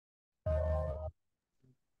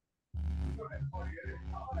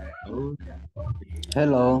Oh,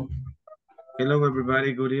 Hello. hello,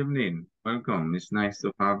 everybody. Good evening. Welcome. It's nice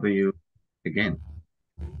to have you again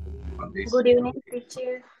on this. Good evening,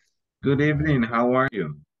 teacher. Good evening. How are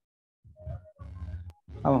you?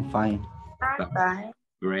 I'm fine. Bye.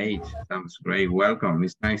 Great. Sounds great. Welcome.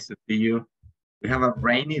 It's nice to see you. We have a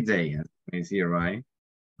rainy day, as you can see, right?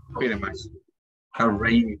 Pretty much a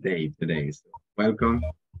rainy day today. So welcome.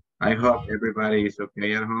 I hope everybody is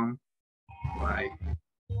okay at home. Right.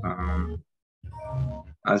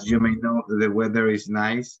 As you may know, the weather is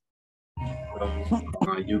nice.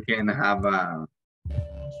 So you can have a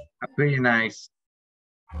pretty nice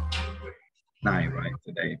night, right,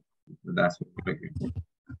 today. So that's what we're looking.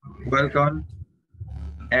 Welcome,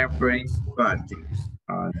 everybody,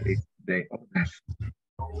 on this day.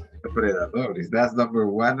 Depredadores. That's number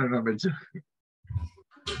one or number two?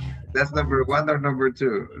 That's number one or number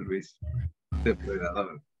two, Luis?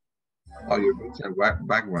 Depredador. Oh, you mentioned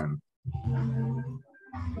background.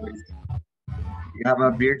 You have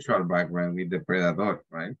a virtual background with Depredador,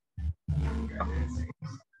 right?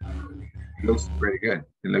 Looks pretty good.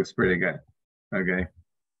 It looks pretty good. Okay.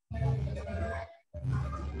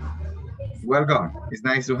 Welcome. It's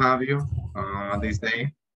nice to have you this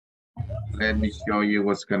day. Let me show you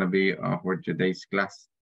what's going to be for today's class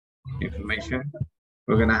information.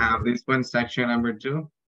 We're going to have this one, section number 2.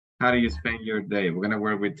 How do you spend your day? We're going to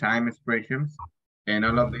work with time expressions. And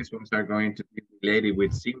all of these ones are going to be related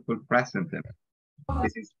with simple present tense.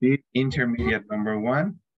 This is intermediate number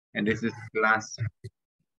 1. And this is class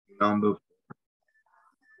number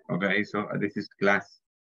 4. Okay, so this is class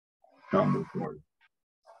number 4.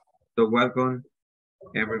 So welcome,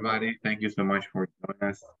 everybody. Thank you so much for joining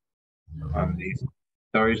us on this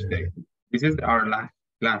Thursday. This is our last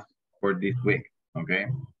class for this week, okay?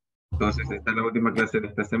 Entonces, esta es la última clase de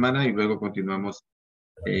esta semana y luego continuamos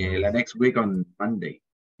la next week on Monday.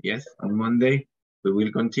 Yes, on Monday, we will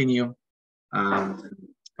continue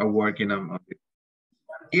working on it.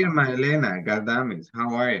 Irma Elena Galdames,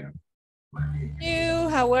 how are you?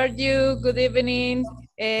 How are you? Good evening.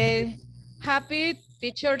 Happy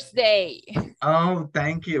Teacher's Day. Oh,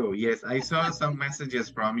 thank you. Yes, I saw some messages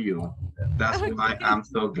from you. That's why I'm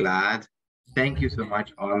so glad. Thank you so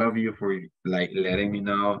much, all of you, for letting me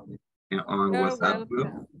know on WhatsApp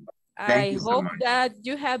group. I hope that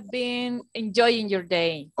you have been enjoying your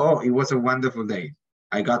day. Oh, it was a wonderful day.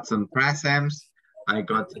 I got some presents. I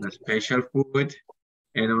got some special food,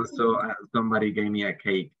 and also somebody gave me a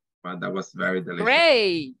cake. But that was very delicious.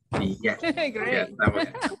 Great. Yes. Great. Yes, that was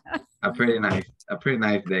a pretty nice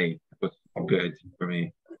day. It was good for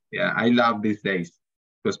me. Yeah, I love these days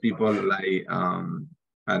because people like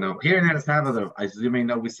I know here in El Salvador, as you may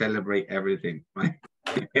know, we celebrate everything, right?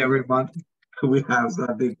 Every month we have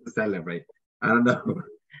something to celebrate. I don't know,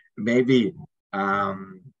 maybe I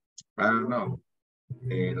don't know,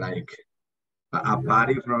 like a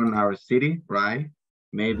party from our city, right?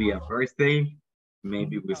 Maybe a birthday.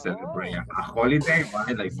 Maybe we celebrate a holiday,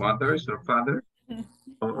 right? Like mothers or fathers,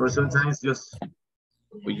 or sometimes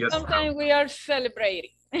sometimes we are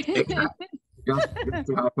celebrating. Exactly. just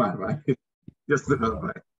to have fun, right? Just to have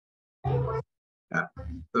fun. Yeah.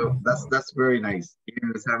 So that's very nice. Here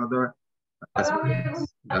in El Salvador, that's very nice.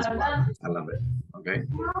 That's why I love it. Okay.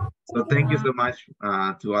 So thank you so much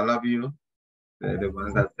to all of you, the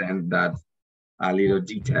ones that sent that a little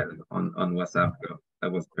detail on WhatsApp.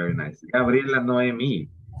 That was very nice. Gabriela Noemi.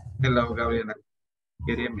 Hello, Gabriela.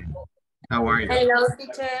 Good evening. How are you? Hello,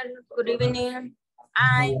 teacher. Good evening.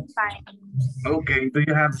 I'm fine. Okay. Do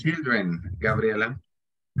you have children, Gabriela?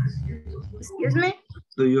 Excuse me?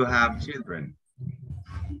 Do you have children?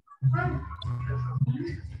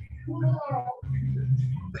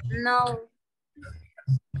 No.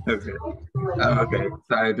 Okay. Okay.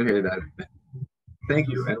 Sorry to hear that. Thank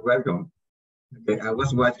you and welcome. Okay. I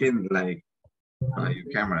was watching like your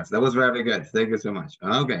cameras. That was very good. Thank you so much.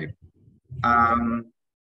 Okay. Let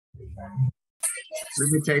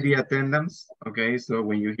me take the attendance. Okay. So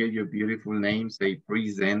when you hear your beautiful name, say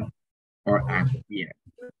present or appear.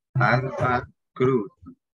 Alba Cruz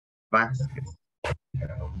Vasquez.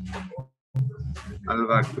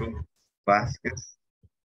 Alba Cruz Vasquez.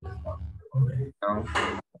 No.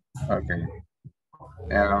 Okay.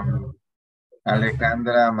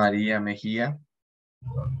 Alejandra María Mejía.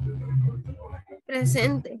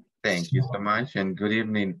 Presente. Thank you so much. And good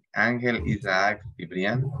evening, Ángel Isaac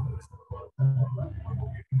Cibrián.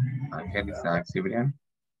 Ángel Isaac Cibrián.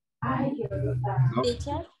 No?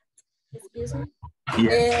 Teacher, excuse me.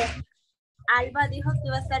 Yes. Alba dijo que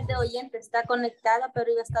iba a estar de oyente. Está conectada,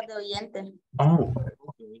 pero iba a estar de oyente. Oh.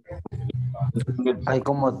 Hay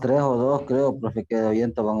como 3 o 2, creo, profe, que de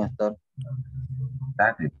oyente van a estar.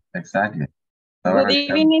 Exactly, exactly. Good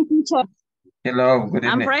evening, teacher. Hello, good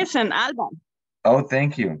I'm evening. present, Alba. Oh,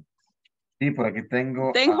 thank you. Sí, por aquí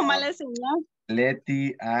tengo Tengo mala señal.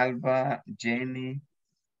 Leti, Alba, Jenny,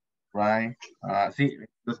 right? Sí,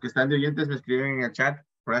 los que están de oyentes me escriben en el chat,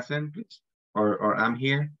 present, please, or I'm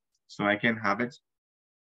here, so I can have it.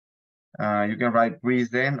 You can write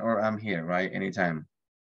present or I'm here, right? Anytime.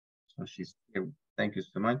 So she's here. Thank you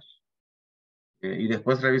so much. Y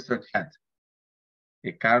después reviso el chat.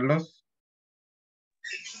 Carlos.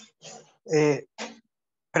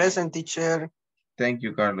 Present, teacher. Thank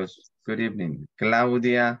you, Carlos. Good evening.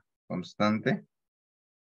 Claudia Constante.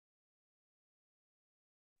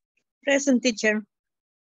 Present, teacher.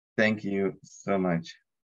 Thank you so much.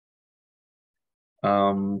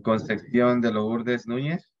 Concepción de Lourdes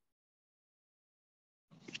Núñez.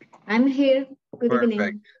 I'm here. Good Perfect.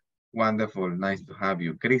 evening. Wonderful. Nice to have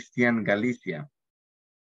you. Cristian Galicia.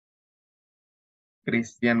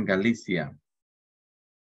 Cristian Galicia.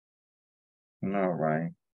 All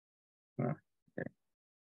right. Okay.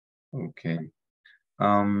 Okay.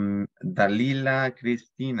 Dalila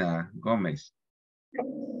Cristina Gómez.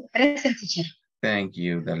 Present, teacher. Thank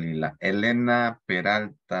you, Dalila. Elena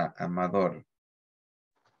Peralta Amador.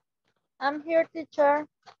 I'm here, teacher.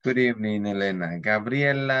 Good evening, Elena.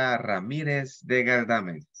 Gabriela Ramírez de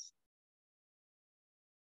Galdames.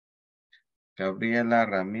 Gabriela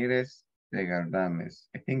Ramírez de Galdames.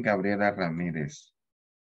 I think Gabriela Ramírez.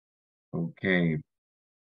 Okay.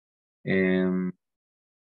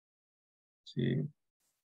 Sí.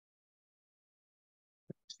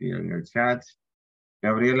 See in your chat.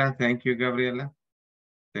 Gabriela, thank you, Gabriela.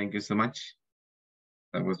 Thank you so much.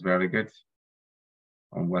 That was very good.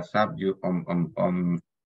 On WhatsApp, you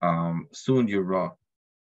soon you wrote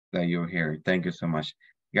that you're here. Thank you so much.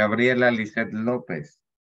 Gabriela Lizeth Lopez.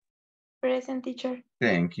 Present, teacher.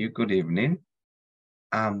 Thank you. Good evening.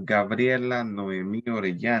 Gabriela Noemí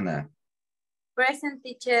Orellana. Present,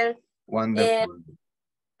 teacher. Wonderful.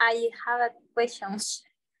 I have a question.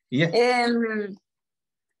 Yes.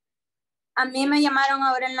 A mí me llamaron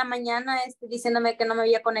ahora en la mañana diciéndome que no me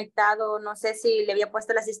había conectado. No sé si le había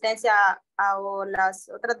puesto la asistencia a las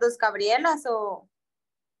otras dos Gabrielas o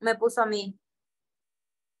me puso a mí.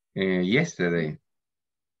 Yesterday.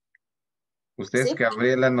 Usted es ¿Sí?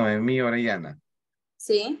 Gabriela Noemí Orellana.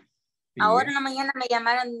 Sí. Sí. Ahora en la mañana me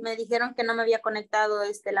llamaron, me dijeron que no me había conectado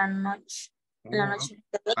la noche.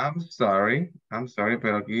 I'm sorry,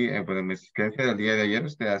 pero aquí, por mi asistencia del día de ayer,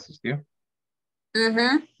 usted asistió.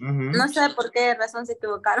 No sé por qué razón se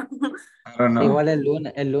equivocaron. I don't know. Igual el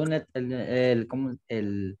lunes, como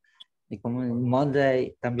el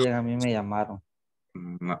Monday también a mí me llamaron.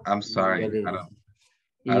 I'm sorry.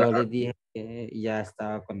 Y yo les dije que ya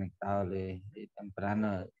estaba conectado de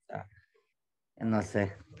temprano. No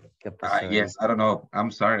sé qué pasó. Yes, I don't know.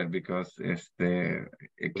 I'm sorry because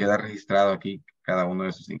queda registrado aquí cada uno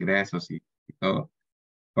de sus ingresos y todo.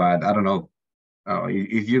 But I don't know.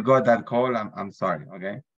 If you got that call, I'm sorry.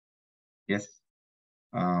 Okay. Yes.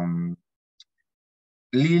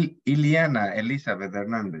 Iliana Elizabeth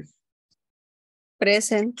Hernández.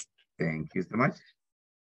 Present. Thank you so much.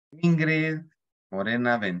 Ingrid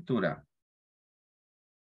Morena Ventura.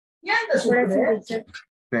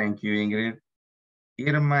 Thank you, Ingrid.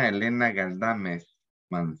 Irma Elena Galdames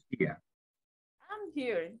Mancía. I'm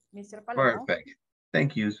here, Mr. Paloma. Perfect.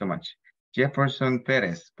 Thank you so much. Jefferson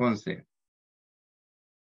Perez Ponce.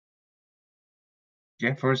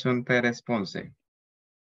 Jefferson Perez Ponce.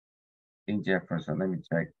 In Jefferson, let me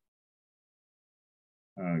check.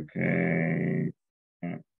 Okay.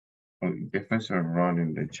 Oh, Jefferson wrote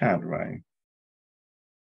in the chat, right?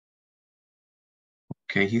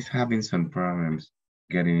 Okay, he's having some problems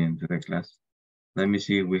getting into the class. Let me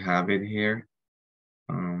see if we have it here.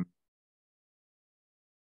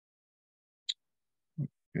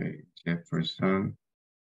 Okay, Jefferson.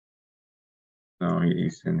 No, he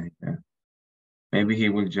isn't here. Maybe he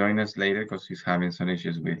will join us later because he's having some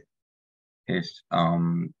issues with his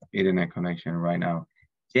internet connection right now.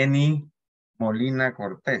 Jenny Molina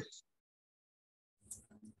Cortez.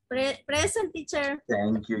 Present, teacher.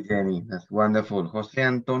 Thank you, Jenny. That's wonderful. Jose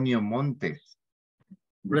Antonio Montes.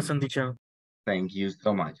 Present, teacher. Thank you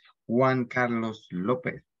so much. Juan Carlos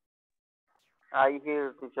Lopez. I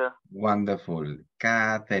hear, teacher. Wonderful.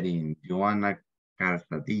 Catherine Joana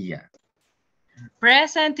Calzadilla.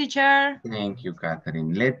 Present, teacher. Thank you,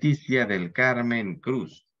 Catherine. Leticia del Carmen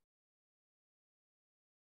Cruz.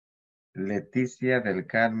 Leticia del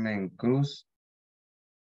Carmen Cruz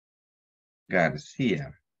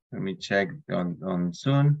Garcia. Let me check on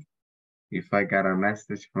Zoom if I got a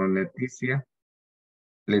message from Leticia.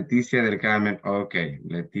 Leticia del Carmen. Okay,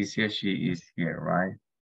 Leticia, she is here, right?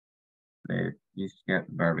 Leticia,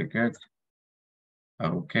 very good.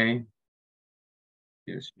 Okay.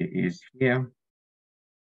 Yes, she is here.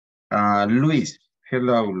 Luis.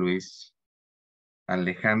 Hello, Luis.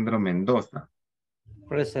 Alejandro Mendoza.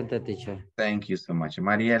 Present, teacher. Thank you so much.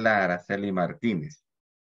 Mariela Araceli Martínez.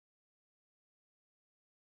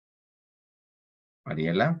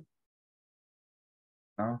 Mariela?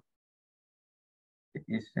 No. She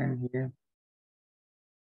isn't here.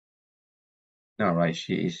 No, right,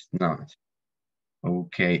 she is not.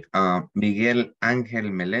 Okay. Miguel Ángel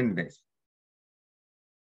Meléndez.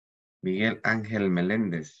 Miguel Ángel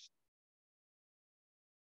Meléndez.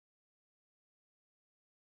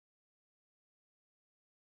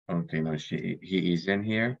 Okay, no, he isn't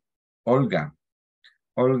here. Olga.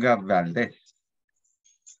 Olga Valdez.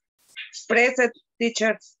 Present,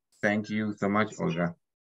 teacher. Thank you so much, Olga.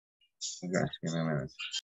 Oh, gosh, give me a minute.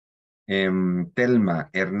 Telma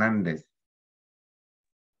Hernández.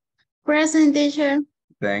 Present, teacher.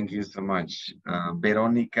 Thank you so much.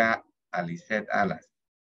 Verónica Alicet Alas.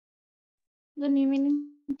 Good evening,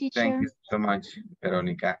 teacher. Thank you so much,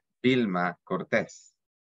 Verónica. Vilma Cortés.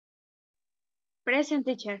 Present,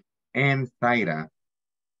 teacher. And Zaira.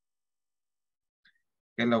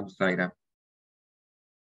 Hello, Zaira.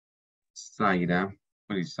 Zaira.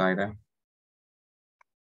 What is Zaira?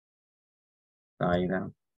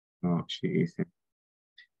 Zaira. No, she isn't.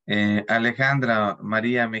 Alejandra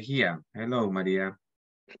María Mejía. Hello, María.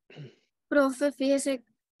 Profe, fíjese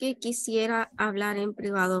que quisiera hablar en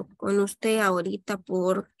privado con usted ahorita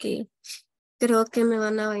porque creo que me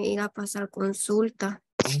van a ir a pasar consulta.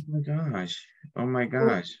 Oh my gosh. Oh my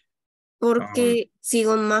gosh. Porque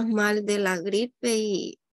sigo más mal de la gripe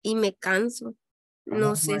y me canso.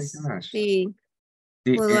 No Oh sé my gosh. si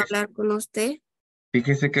Sí, puedo hablar con usted.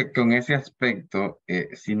 fíjese que con ese aspecto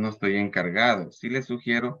sí no estoy encargado. Sí le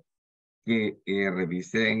sugiero que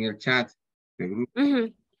revise en el chat de grupo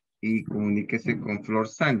y comuníquese con Flor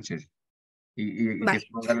Sánchez y que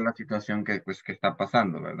ponga la situación que está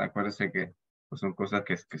pasando, ¿verdad? Acuérdese que pues, son cosas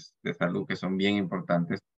que de salud que son bien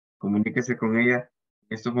importantes. Comuníquese con ella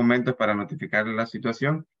en estos momentos para notificarle la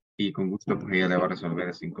situación y con gusto pues ella le va a resolver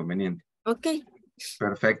ese inconveniente. Ok.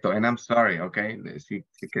 Perfecto. And I'm sorry, ok. Sí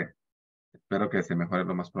que espero que se mejore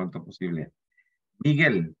lo más pronto posible.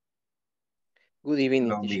 Miguel. Good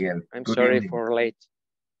evening, Hello, Miguel. I'm Good sorry evening. for late.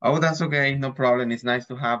 Oh, that's okay. No problem. It's nice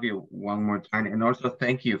to have you one more time. And also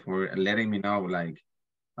thank you for letting me know like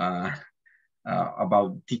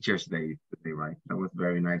about Teacher's Day today, right? That was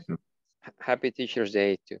very nice. Happy Teacher's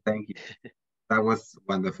Day too. Thank you. That was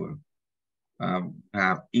wonderful.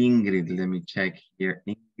 Have Ingrid. Let me check here.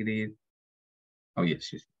 Ingrid. Oh, yes,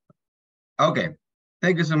 she's okay.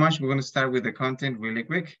 Thank you so much. We're going to start with the content really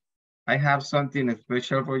quick. I have something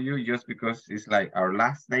special for you just because it's like our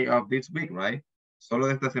last day of this week, right? Solo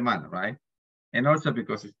de esta semana, right? And also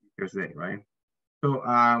because it's Teacher's Day, right? So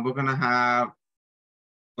we're going to have,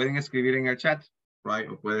 pueden escribir en el chat, right?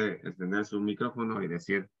 O puede encender su micrófono y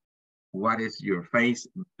decir, what is your face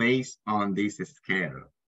based on this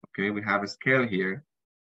scale? Okay, we have a scale here,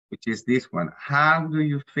 which is this one. How do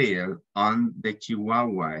you feel on the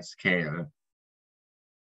Chihuahua scale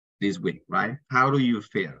this week, right? How do you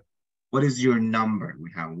feel? What is your number?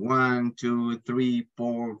 We have 1, 2, 3,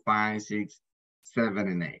 4, 5, 6, 7,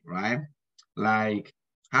 and 8, right? Like,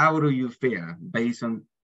 how do you feel based on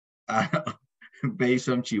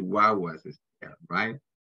Chihuahua's scale, right?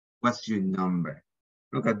 What's your number?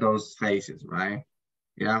 Look at those faces, right?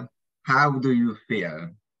 Yeah. How do you feel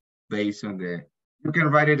based on you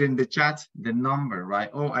can write it in the chat, the number, right?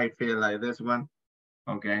 Oh, I feel like this one.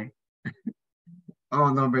 Okay. Oh,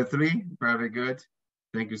 number 3, very good.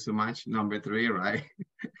 Thank you so much. Number 3, right?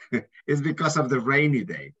 It's because of the rainy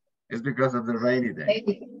day. It's because of the rainy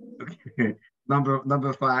day. Okay.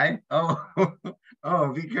 Number 5.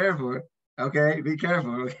 Oh, be careful. Okay, be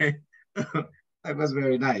careful. Okay. That was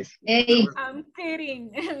very nice. Hey. I'm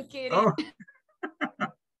kidding. I'm kidding. Oh.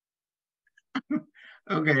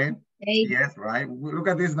 Okay. Hey. Yes, right. Look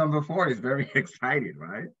at this number 4. It's very excited,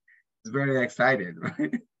 right? It's very excited,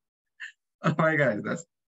 right? Oh my God, that's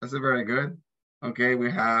a very good. Okay, we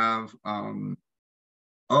have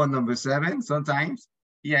number 7 sometimes.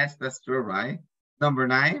 Yes, that's true, right? Number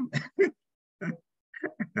 9.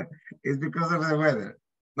 It's because of the weather.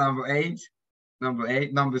 Number 8.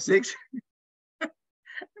 Number 6.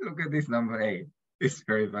 Look at this number 8. It's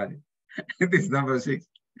very funny. This number 6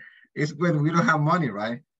 is when we don't have money,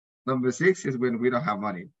 right? Number 6 is when we don't have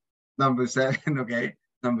money. Number 7, okay.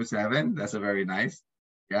 Number 7, that's a very nice.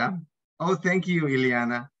 Yeah. Oh, thank you,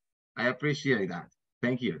 Ileana. I appreciate that.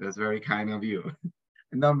 Thank you. That's very kind of you.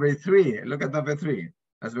 Number 3, look at number 3.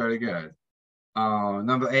 That's very good.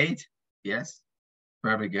 Number 8, yes,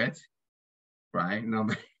 very good. Right,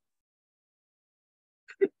 number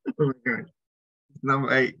oh my God.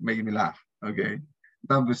 Number 8 made me laugh. Okay.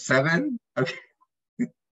 Number 7, okay.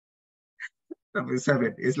 Number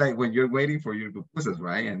 7, it's like when you're waiting for your pupusas,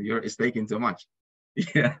 right? And it's taking too much.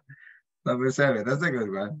 Yeah. Number 7, that's a good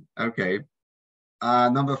one. Okay.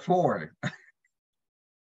 Number 4.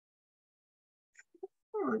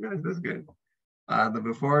 Oh my gosh, that's good.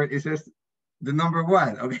 Number 4, it says the number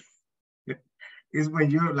 1. Okay. Is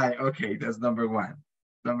when you're like, okay, that's number 1.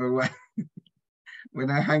 Number 1.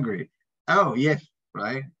 When I'm hungry. Oh, yes,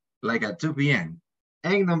 right? Like at 2 p.m.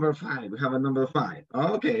 And number 5, we have a number 5.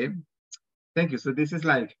 Okay. Thank you. So this is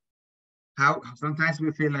like how sometimes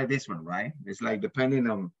we feel like this one, right? It's like depending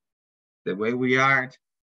on the way we are,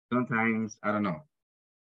 sometimes, I don't know.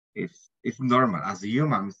 It's normal. As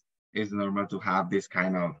humans, it's normal to have this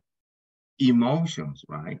kind of emotions,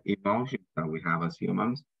 right? Emotions that we have as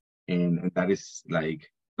humans. And that is like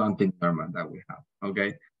something normal that we have.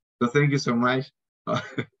 Okay. So thank you so much. Oh,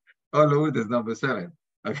 look, there's number 7.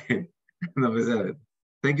 Okay. Number 7.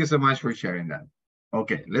 Thank you so much for sharing that.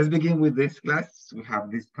 Okay, let's begin with this class. We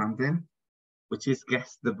have this content, which is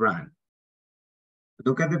guess the brand.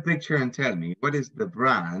 Look at the picture and tell me what is the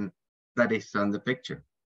brand that is on the picture.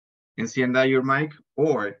 Encienda your mic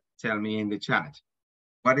or tell me in the chat.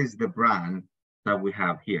 What is the brand that we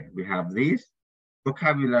have here? We have this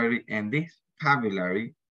vocabulary and this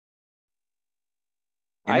vocabulary.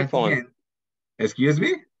 And iPhone. End, excuse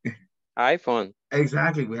me? iPhone.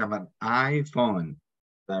 Exactly, we have an iPhone.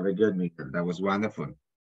 Very good, Mika. That was wonderful.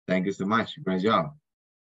 Thank you so much. Great job.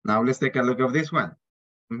 Now let's take a look at this one.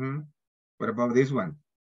 What about this one?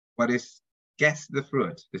 What is guess the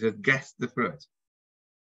fruit? This is guess the fruit.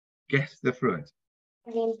 Guess the fruit.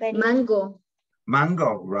 Mango.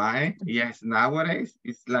 Mango, right? Yes, nowadays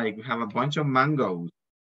it's like we have a bunch of mangoes.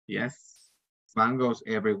 Yes, mangoes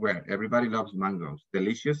everywhere. Everybody loves mangoes.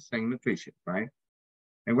 Delicious and nutritious, right?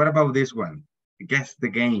 And what about this one? Guess the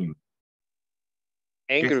game.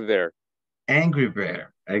 Angry Bear. Angry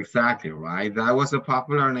Bear, exactly, right? That was a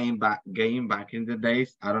popular game back in the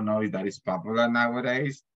days. I don't know if that is popular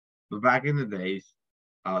nowadays, but back in the days,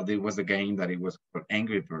 there was a game that it was called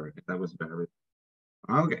Angry Bird. That was very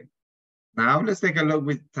okay. Now let's take a look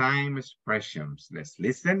with time expressions. Let's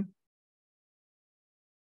listen.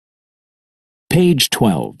 Page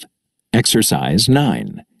 12, Exercise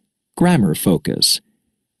 9, Grammar Focus,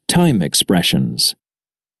 Time Expressions.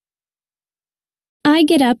 I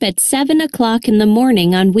get up at 7 o'clock in the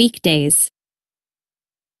morning on weekdays.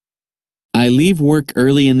 I leave work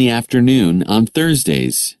early in the afternoon on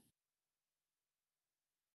Thursdays.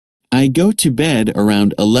 I go to bed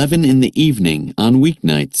around 11 in the evening on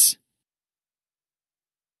weeknights.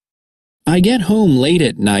 I get home late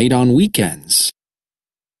at night on weekends.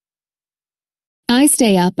 I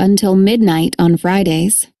stay up until midnight on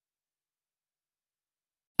Fridays.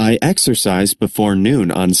 I exercise before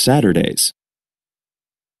noon on Saturdays.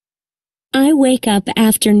 I wake up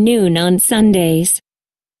after noon on Sundays.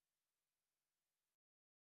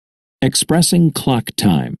 Expressing clock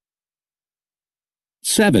time.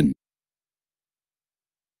 7.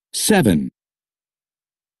 7.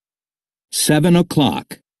 7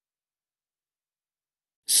 o'clock.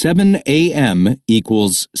 7 a.m.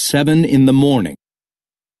 equals 7 in the morning.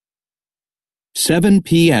 7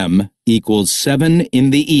 p.m. equals 7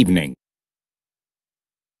 in the evening.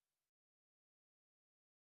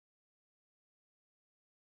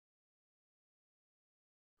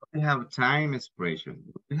 We have time expression.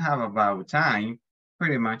 We have about time.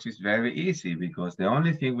 Pretty much it's very easy because the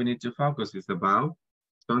only thing we need to focus is about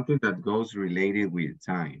something that goes related with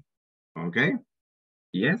time. Okay?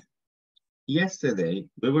 Yes? Yesterday,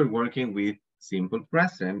 we were working with simple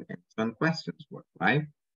present and some questions work, right?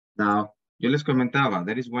 Now, yo les comentaba,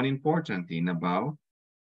 there is one important thing about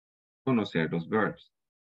conocer los verbs.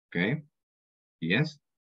 Okay? Yes?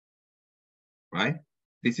 Right?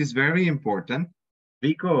 This is very important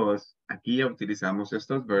because aquí ya utilizamos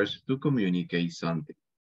estos verbs to communicate something.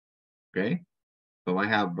 Okay? So I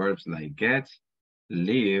have verbs like get,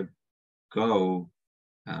 live, go,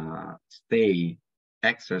 stay,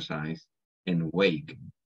 exercise, and wake.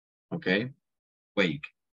 Okay? Wake.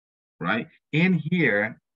 Right? In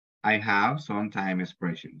here, I have some time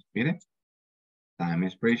expressions. Mire? Time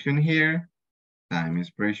expression here, time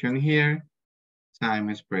expression here, time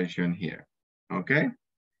expression here. Okay?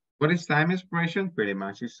 What is time expression? Pretty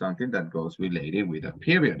much is something that goes related with a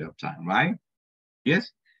period of time, right?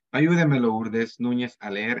 Yes? Ayúdeme, Lourdes Núñez,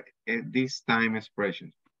 a leer this time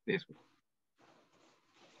expression. This one.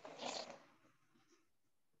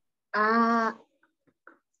 Ahí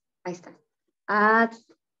está. At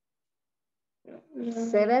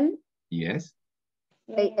 7 Yes.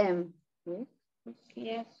 a.m.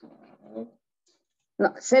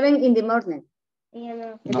 No, 7 in the morning.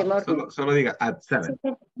 In the morning. Solo diga at 7.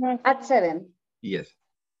 At 7. Yes.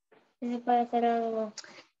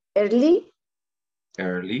 Early.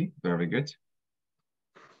 Early. Very good.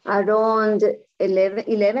 Around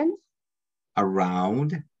 11.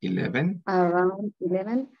 Around 11. Around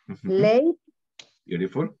 11. Mm-hmm. Late.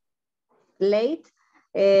 Beautiful. Late.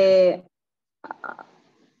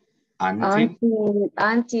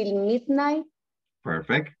 Until midnight.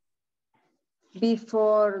 Perfect.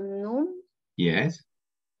 Before noon. Yes.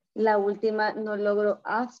 La última no logro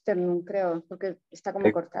afternoon, creo, porque está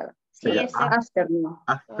como cortada. Sí, afternoon.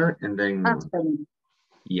 After and then noon. Afternoon.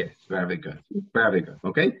 Yes, very good. Very good.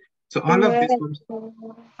 Okay. So all of these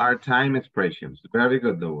are time expressions. Very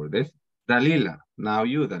good, though. This Dalila. Now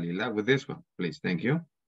you, Dalila, with this one, please. Thank you.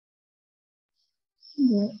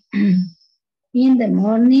 In the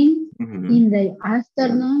morning, Mm-hmm. in the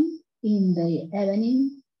afternoon, in the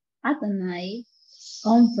evening, at night,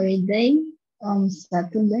 on Friday, on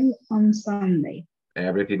Saturday, on Sunday.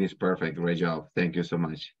 Everything is perfect. Great job. Thank you so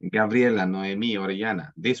much. Gabriela, Noemi,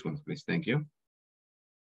 Orellana. This one, please. Thank you.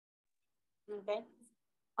 Okay.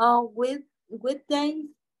 Weekday,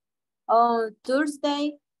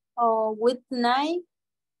 Thursday, weeknight,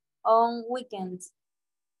 on weekends.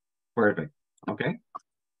 Perfect. Okay.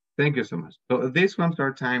 Thank you so much. So these ones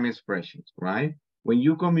are time expressions, right? When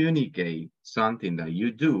you communicate something that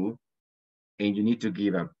you do and you need to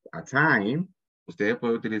give a time, usted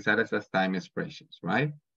puede utilizar esas time expressions,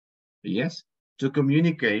 right? Yes. To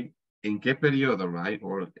communicate in qué periodo, right?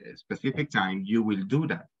 Or a specific time, you will do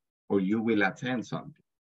that or you will attend something,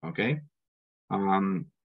 okay?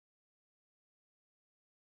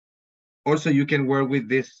 Also, you can work with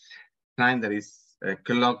this time that is a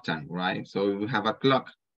clock time, right? So we have a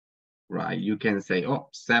clock, right? You can say, oh,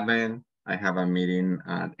 7, I have a meeting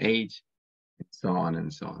at 8, and so on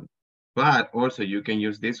and so on. But also you can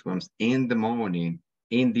use these ones in the morning,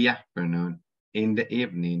 in the afternoon, in the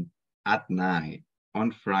evening, at night,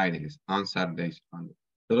 on Fridays, on Saturdays.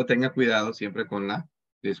 Solo tenga cuidado siempre con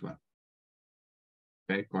this one.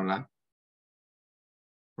 Okay, con la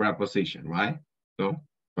preposition, right? So,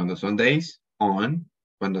 cuando son days, on.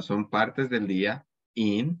 Cuando son partes del día,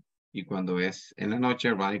 in. Y cuando es en la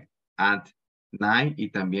noche, right? At night y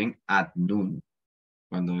también at noon.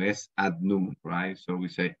 Cuando es at noon, right? So we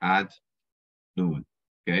say at noon,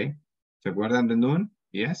 okay? ¿Se acuerdan de noon?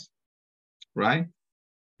 Yes, right?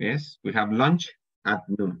 Yes, we have lunch at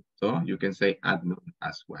noon. So you can say at noon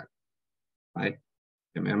as well, right?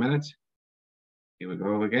 Give me a minute. Here we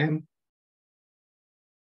go again.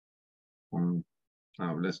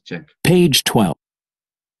 Now let's check. Page 12.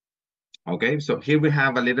 Okay, so here we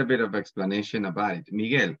have a little bit of explanation about it.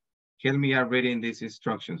 Miguel, help me out reading these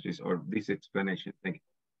instructions, please, or this explanation. Thank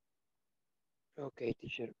you. Okay,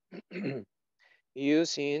 teacher.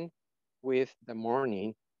 Using with the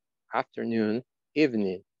morning, afternoon,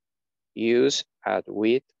 evening. Use at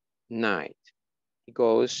with night. He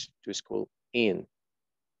goes to school in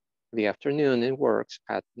the afternoon and works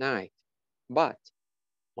at night, but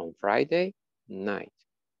on Friday, night.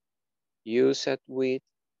 Use at with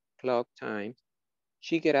clock time.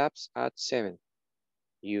 She gets up at 7.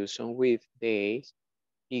 Use on weekdays.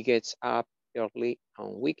 He gets up early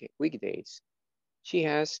on weekdays. She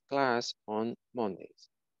has class on Mondays.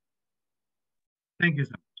 Thank you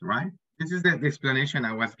so much, right? This is the explanation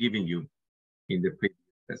I was giving you in the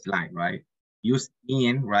previous slide, right? Use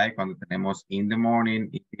in, right? Cuando tenemos in the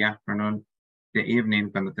morning, in the afternoon, the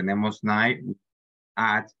evening, cuando tenemos night,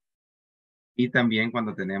 at, y también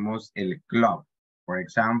cuando tenemos el clock. For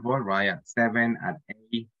example, right, at 7, at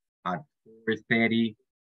 8, at 4:30,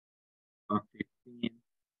 at 15.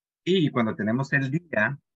 Y cuando tenemos el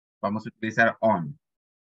día, vamos a utilizar on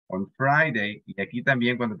Friday, y aquí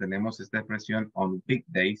también cuando tenemos esta expresión on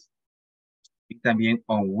weekdays, y también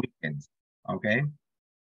on weekends, ¿ok?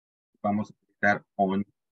 Vamos a utilizar on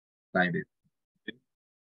Friday.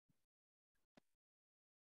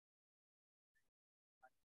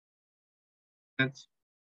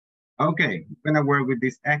 Okay, we're gonna work with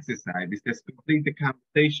this exercise. This is complete the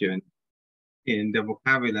conversation in the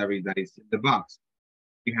vocabulary that is in the box.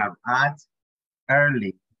 We have at,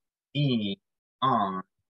 early, in, on,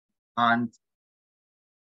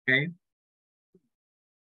 okay?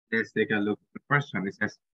 Let's take a look at the first one. It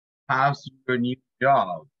says, how's your new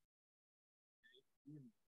job?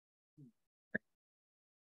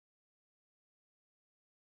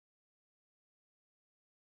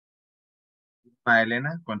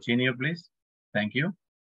 Elena, continue, please. Thank you.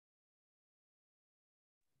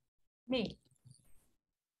 Me.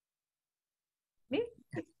 Me?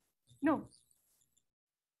 No.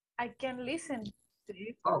 I can listen to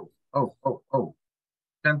you.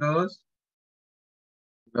 ¿Están todos?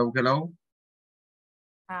 Hello, hello.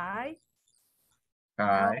 Hi. No,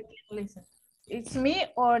 Hi. I can listen. It's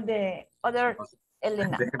me or the other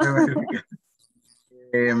Elena.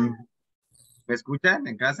 ¿Me escuchan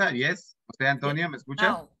en casa? Yes. ¿Usted, Antonia, me escucha?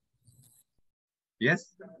 Now.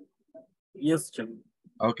 Yes. Yes, John.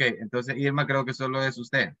 Ok, entonces Irma creo que solo es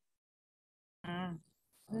usted.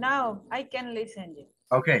 Now I can listen you.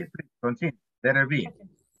 Okay, please continue. Letter B.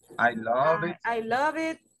 I love it. I love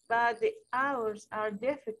it, but the hours are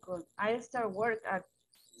difficult. I start work at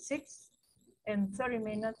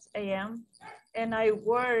 6:30 a.m. and I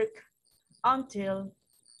work until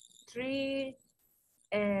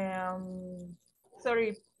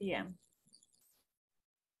 3:30 p.m.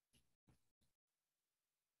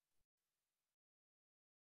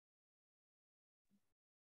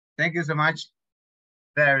 Thank you so much.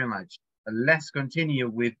 Very much. Let's continue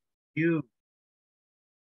with you.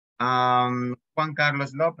 Juan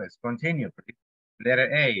Carlos Lopez, continue, please.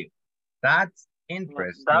 Letter A. That's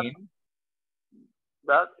interesting.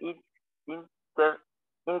 That is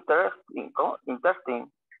interesting.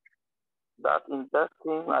 Interesting. That's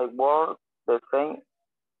interesting. I work the same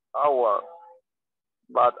hour,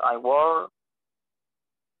 but I work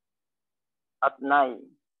at night.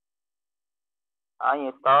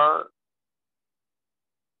 I start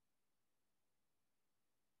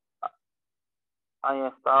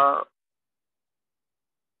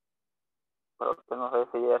pero que no sé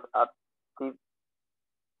si es at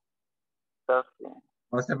 6:30.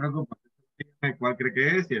 No se preocupe. Dígame cuál cree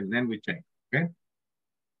que es y then we check. Okay.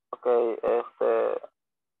 Okay,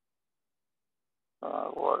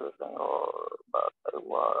 work but I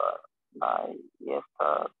work at night. Yes,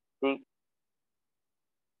 at 6.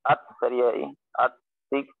 At sería ahí. At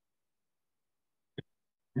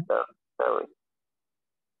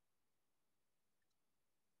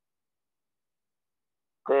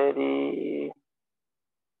 6:30.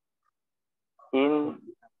 In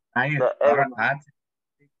I the start evening. at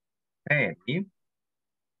 6:30.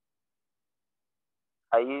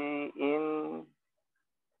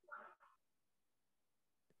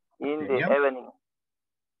 In the evening.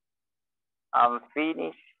 I'm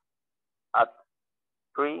finished at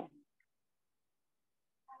 3.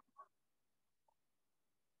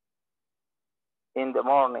 In the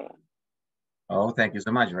morning. Oh, thank you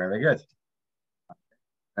so much. Very good.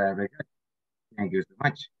 Very good. Thank you so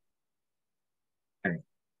much. Okay.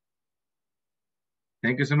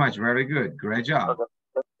 Thank you so much. Very good. Great job. Okay.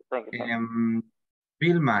 Thank you.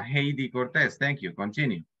 Vilma Heidi Cortez. Thank you.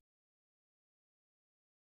 Continue.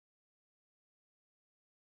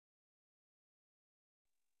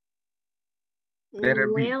 Letter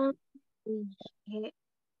B. Well, yeah.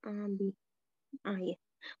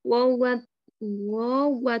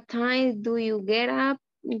 What time do you get up?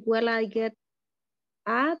 Well, I get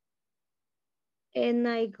up and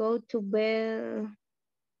I go to bed.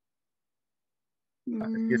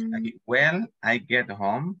 Well, I get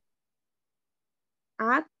home.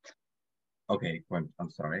 At? Okay, well,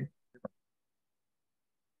 I'm sorry.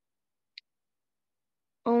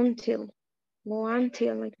 Until.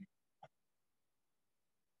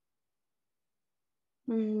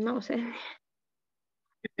 No sé.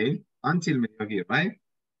 Okay, until me here, right?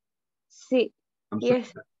 Sí. I'm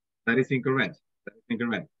yes. sorry. That is incorrect. That is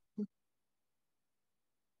incorrect.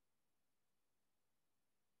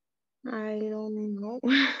 I don't know.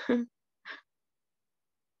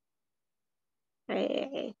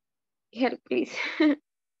 Help, please.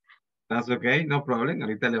 That's okay, no problem.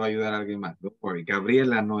 Ahorita le va a ayudar a alguien más. Don't worry.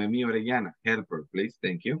 Gabriela Noemí Orellana. Helper, please.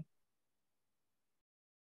 Thank you.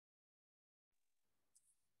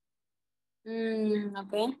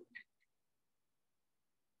 Okay.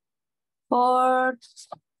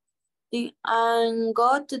 And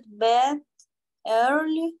go to bed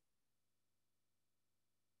early.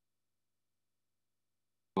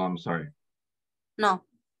 Oh, I'm sorry. No.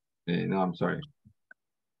 No, I'm sorry.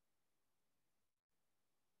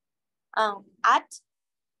 At.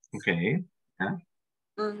 Okay. Yeah.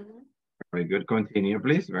 Mm-hmm. Very good. Continue,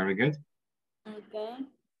 please. Very good. Okay.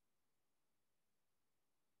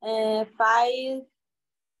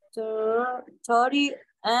 5:30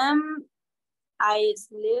 a.m. I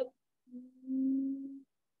sleep.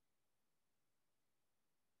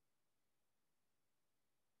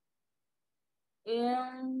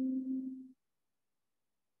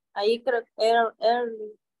 Ahí creo que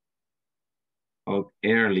early. Oh,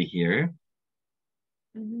 early here.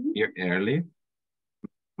 Mm-hmm. Here early.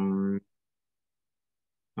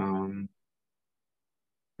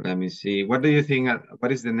 Let me see. What do you think?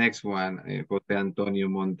 What is the next one? Jose Antonio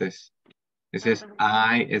Montes. It says,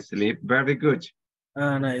 I sleep. Very good.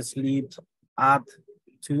 And I sleep at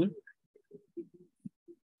 2.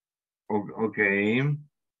 Okay.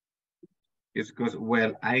 It's because,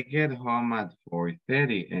 well, I get home at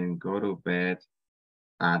 4:30 and go to bed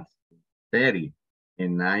at 30.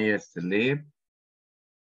 And I sleep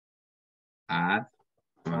at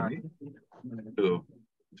 2.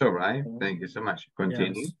 So, right? Thank you so much.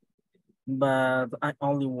 Continue. Yes. But I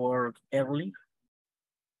only work early.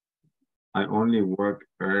 I only work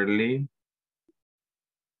early.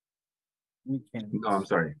 Weekends. No, I'm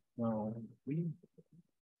sorry. No,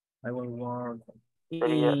 I will work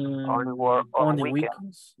only work on the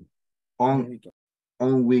weekends. On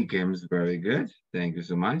weekends. Very good. Thank you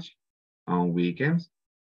so much. On weekends.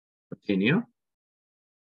 Continue.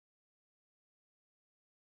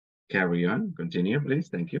 Carry on. Continue, please.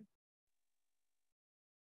 Thank you.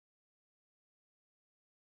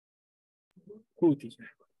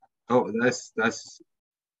 Oh, that's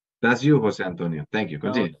you, Jose Antonio. Thank you.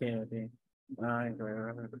 Continue. Okay. I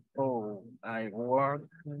work.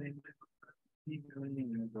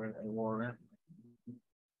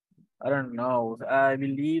 I don't know. I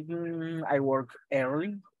believe I work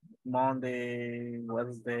early. Monday,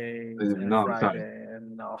 Wednesday, No, I'm Friday.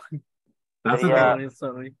 No. That's okay.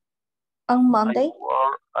 Sorry. On Monday?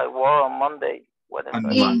 I work on Monday.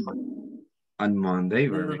 On Monday,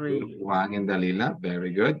 very good. Juan and Dalila,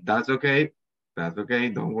 very good. That's okay. That's okay.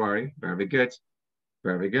 Don't worry. Very good.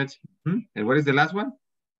 Very good. And what is the last one?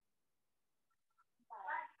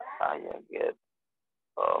 I get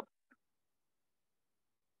up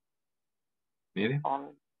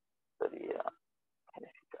on the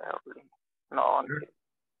early. No,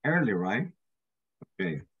 early, right?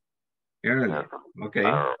 Okay. Early. Okay.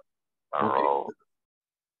 Okay.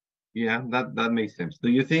 Yeah, that makes sense. Do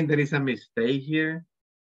you think there is a mistake here?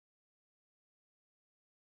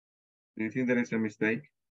 Do you think there is a mistake?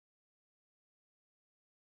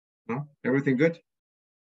 No? Everything good?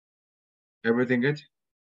 Everything good?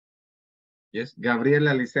 Yes.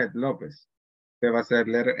 Gabriela Lisette Lopez. Usted va a ser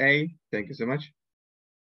letter A. Thank you so much.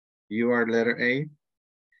 You are letter A.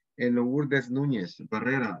 And Lourdes Núñez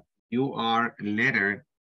Barrera, you are letter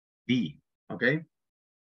B. Okay?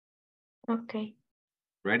 Okay.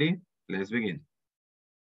 Ready? Let's begin.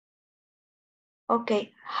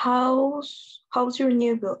 Okay. How's your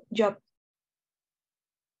new job?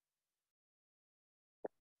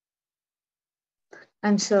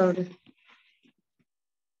 I'm sorry.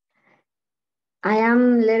 I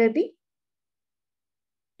am letter B?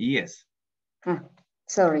 Yes.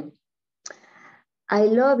 Sorry. I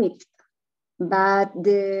love it, but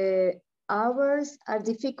the hours are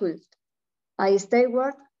difficult. I stay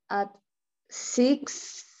work at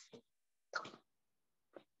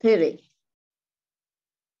 6:30.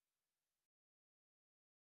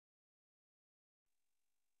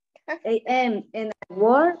 a.m. and I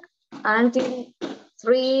work until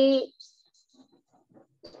 3:30.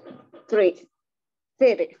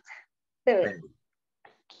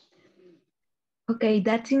 Okay,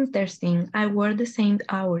 that's interesting. I work the same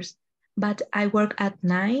hours, but I work at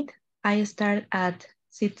night. I start at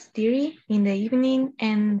 6:30 in the evening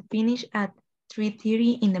and finish at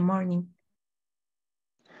 3:30 in the morning.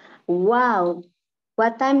 Wow.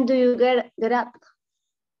 What time do you get up?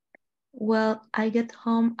 Well, I get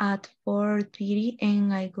home at 4:30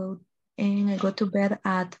 and I go to bed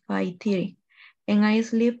at 5:30. And I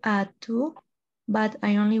sleep at 2, but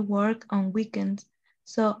I only work on weekends.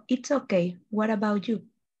 So it's okay. What about you?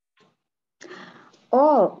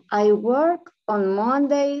 Oh, I work on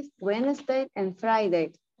Mondays, Wednesdays, and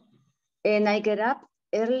Fridays. And I get up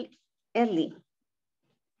early,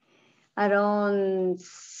 around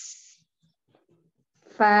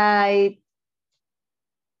 5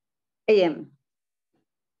 a.m.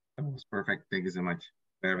 That was perfect. Thank you so much.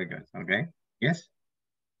 Very good. Okay. Yes.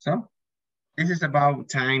 So this is about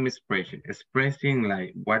time expression. Expressing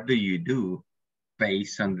like what do you do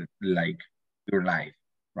based on like your life,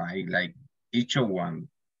 right? Like each one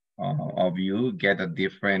of you get a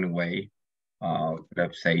different way of,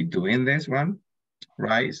 let's say, doing this one,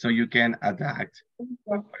 right? So you can adapt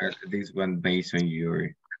this one based on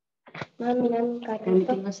your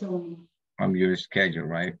schedule,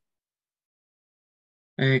 right?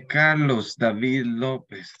 Carlos David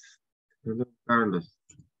Lopez. Hello, Carlos.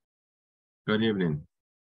 Good evening.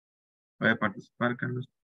 ¿Puede participar, Carlos?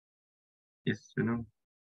 Yes, you know.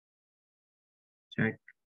 Check.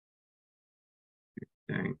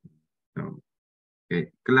 Okay.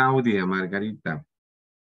 Claudia Margarita.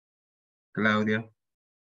 Claudia,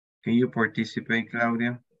 can you participate,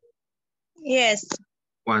 Claudia? Yes.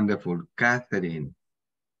 Wonderful. Catherine.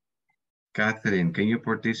 Catherine, can you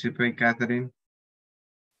participate, Catherine?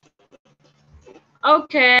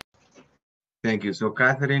 Okay. Thank you. So,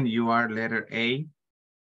 Catherine, you are letter A,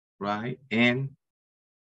 right? And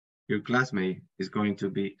your classmate is going to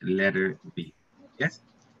be letter B. Yes?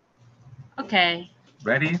 Okay.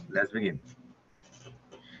 Ready? Let's begin.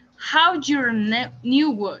 How's your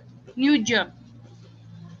new job?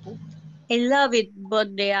 I love it,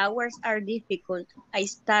 but the hours are difficult. I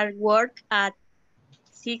start work at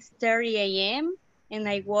 6:30 a.m. and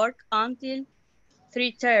I work until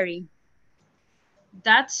 3:30.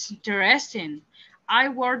 That's interesting. I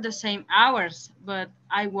work the same hours, but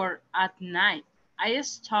I work at night. I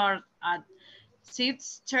start at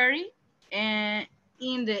 6:30 and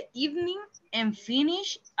in the evening and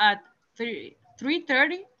finish at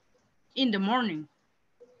 3:30 in the morning.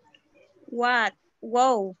 What?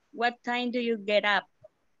 Whoa, what time do you get up?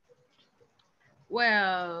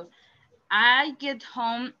 Well, I get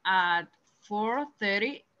home at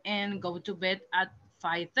 4:30 and go to bed at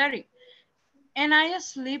 5:30. And I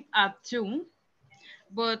sleep at 2,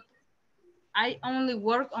 but I only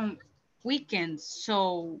work on weekends,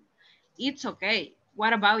 so it's okay.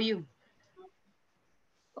 What about you?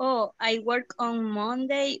 Oh, I work on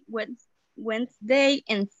Monday, Wednesday,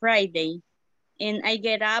 and Friday, and I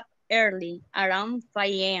get up early, around 5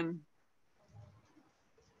 a.m.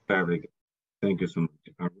 Very good. Thank you so much.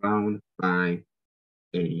 Around 5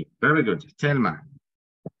 a.m. Very good. Telma.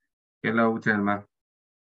 Hello, Telma.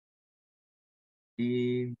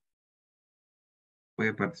 Y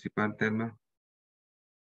puede participar, Telma.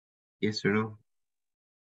 Yes or no?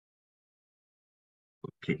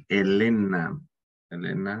 Okay, Elena.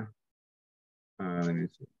 Elena. Let me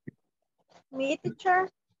see. Me, teacher?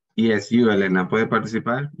 Yes, you, Elena. ¿Puede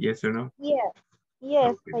participar? Yes or no? Yes.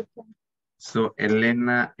 Yes, Okay. I can. So,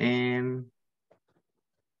 Elena and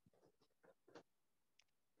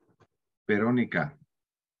Verónica.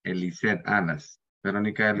 Elisette Alas.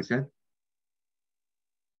 Verónica Elisette.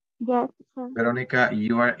 Yes, teacher. Veronica,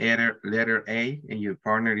 you are letter A and your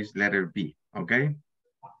partner is letter B, okay?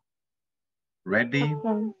 Ready?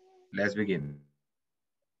 Okay. Let's begin.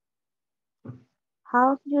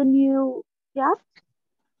 How's your new job?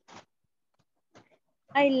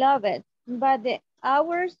 I love it, but the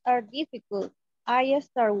hours are difficult. I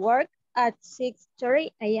start work at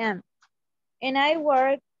 6:30 a.m. and I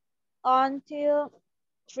work until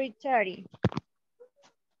 3:30.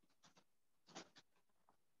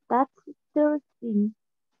 That's interesting.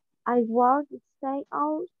 I work 6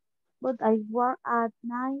 hours, but I work at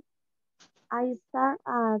night. I start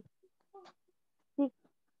at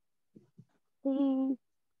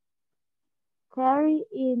 6:30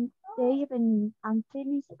 in the evening and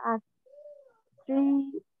finish at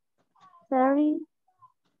 3:30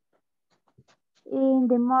 in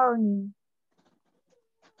the morning.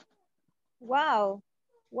 Wow,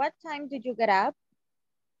 what time did you get up?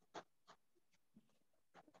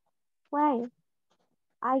 Well,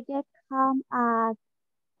 I get home at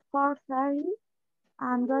 4:30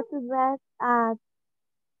 and go to bed at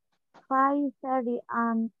 5:30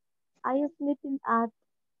 and I sleeping at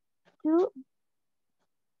 2,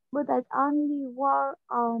 but I only work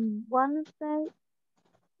on Wednesday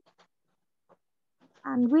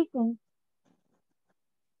and weekends,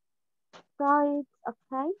 so it's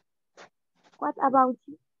okay. What about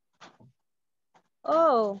you?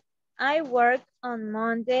 Oh, I work on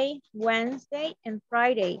Monday, Wednesday, and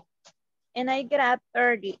Friday, and I get up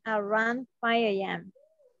early around 5 a.m.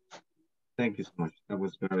 Thank you so much. That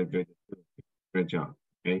was very good. Great job,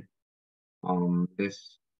 okay?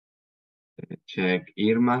 Let's check.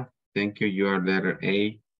 Irma, thank you. You are letter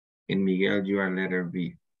A. And Miguel, you are letter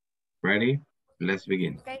B. Ready? Let's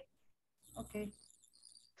begin. Okay. Okay.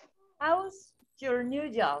 How's your new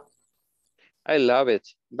job? I love it,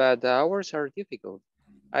 but the hours are difficult.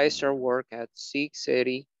 I start work at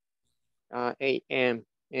 6:30 a.m.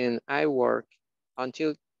 and I work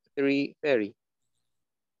until 3:30.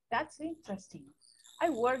 That's interesting. I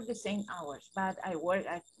work the same hours, but I work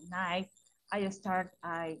at night. I start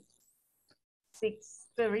at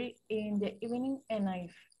 6:30 in the evening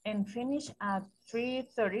and finish at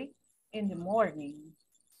 3:30 in the morning.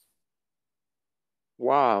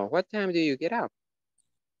 Wow, what time do you get up?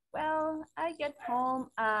 Well, I get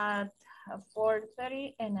home at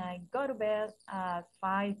 4:30 and I go to bed at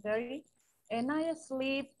 5:30 and I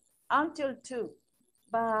sleep until 2,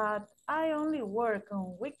 but I only work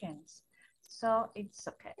on weekends, so it's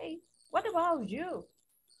okay. What about you?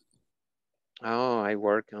 Oh, I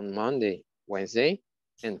work on Monday, Wednesday,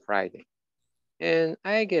 and Friday. And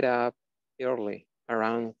I get up early,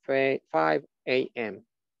 around 5 a.m.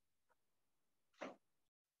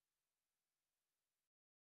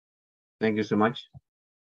 Thank you so much.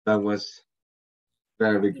 That was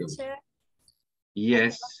very good. Teacher,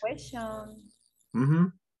 Yes. question. Mm-hmm.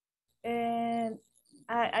 And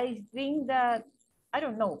I think that, I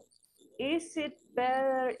don't know, is it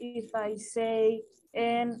better if I say,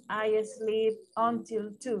 and I sleep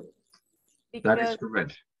until 2? That is Because,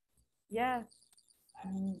 correct. yeah.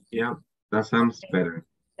 Yeah, that sounds better.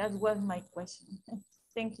 That was my question.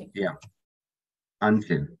 Thank you. Yeah.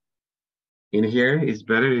 Until. In here, it's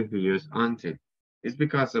better if you use until. It's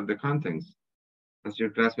because of the contents. As your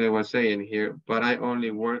classmate was saying here, but I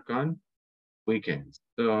only work on weekends.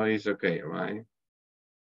 So it's okay, right?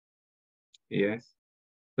 Yes.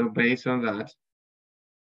 So based on that,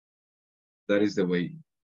 that is the way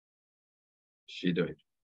she do it.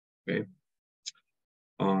 Okay.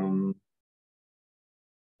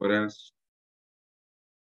 What else?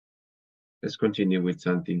 Let's continue with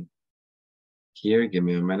something here. Give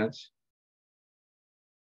me a minute.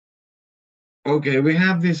 Okay, we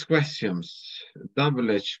have these questions,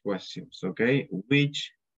 double-edged questions, okay?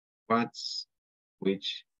 Which, what's,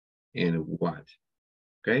 which, and what,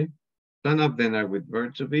 okay? Some of them are with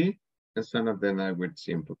verb to be, and some of them are with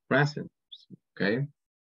simple present, okay?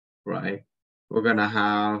 Right? We're gonna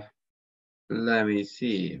have, let me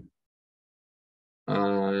see.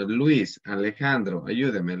 Luis, Alejandro,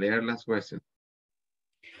 ayúdeme a leer las questions.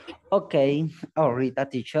 Okay, ahorita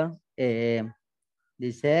teacher.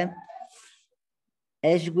 Dice,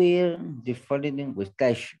 as we're the following with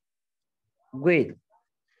cash. Will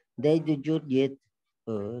they do you get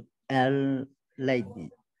a lady?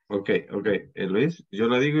 Okay, Luis, yo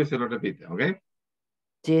lo digo y se lo repite, okay?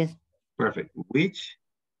 Yes. Perfect. Which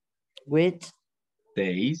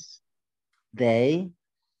days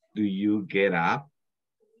do you get up?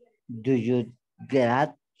 Do you get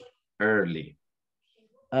up early?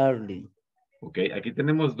 Ok, aquí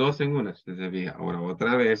tenemos dos en una, si se fija. Ahora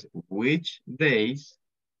otra vez, which day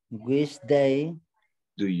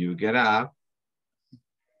do you get up?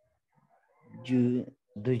 Do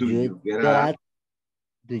you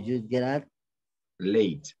get up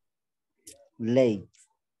late?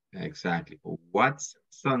 Exactly. What's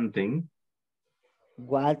something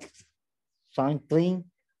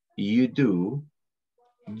you do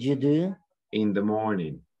in the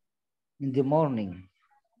morning?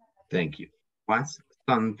 Thank you. What's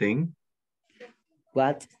something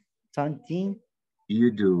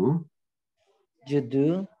you do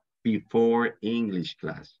before English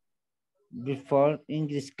class?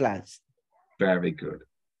 Very good.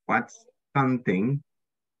 What's something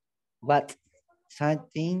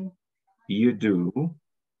you do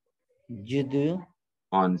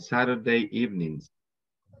on Saturday evenings?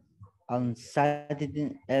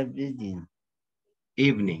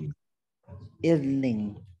 Evening.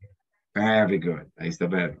 Very good. Ahí está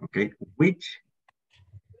ver. Okay. Which.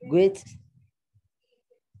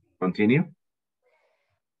 Continue.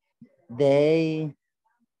 Do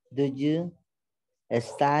you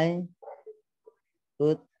stay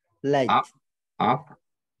late? Up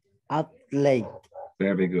late.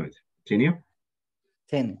 Very good. Continue.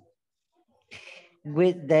 10.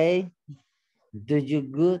 Which day do you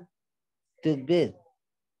go to bed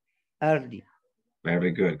early?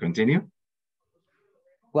 Very good. Continue.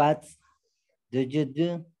 What do you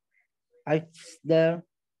do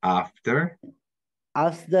after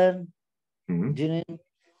dinner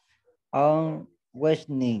on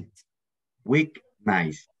Wednesday?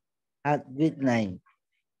 Weeknights. At midnight.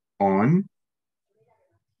 On.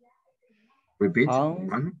 Repeat.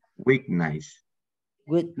 On weeknights.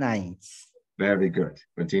 Weeknights. Very good.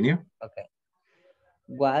 Continue. Okay.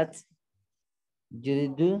 What do you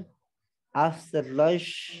do after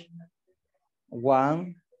lunch?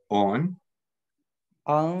 On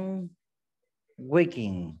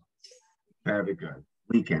weekend. Very good.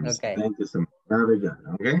 Weekends. Okay. Thank you so much. Very good.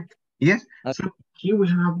 Okay. Yes. Okay. So here we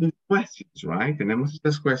have these questions, right? Tenemos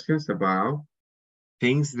estas questions about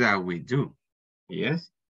things that we do. Yes.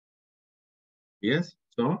 Yes.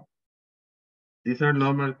 So these are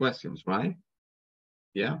normal questions, right?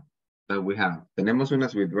 Yeah. That we have. Tenemos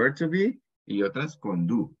unas with verb to be y otras con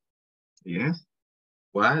do. Yes.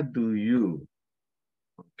 What do you?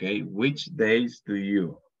 Okay. Which days do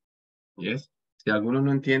you? Yes. Si alguno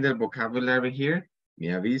no entiende el vocabulary here, me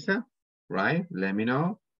avisa, right? Let me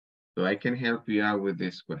know so I can help you out with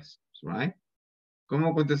these questions, right?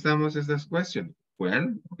 ¿Cómo contestamos estas questions?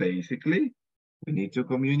 Well, basically, we need to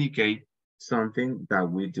communicate something that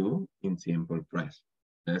we do in simple present.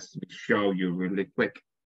 Let's show you really quick.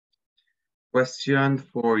 Question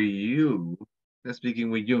for you. Let's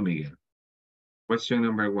begin with you, Miguel. Question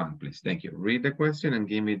number 1, please. Thank you. Read the question and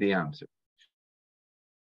give me the answer.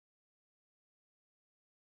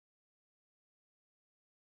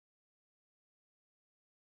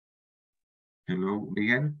 Hello,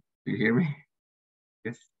 Miguel. Do you hear me?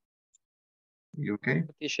 Yes. You okay?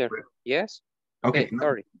 Teacher, yes. Okay,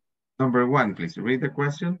 sorry. Number one, please read the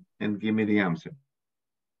question and give me the answer.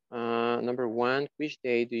 Number one, which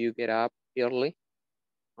day do you get up early?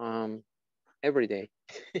 Every day.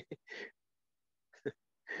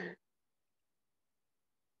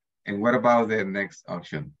 And what about the next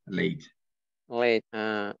option, late? Late.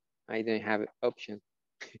 I don't have an option.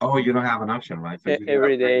 Oh, you don't have an option, right? So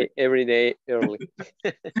every day early. There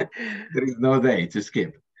is no day to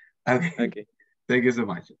skip. Okay. Okay. Thank you so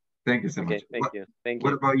much. Thank you so much. Thank you.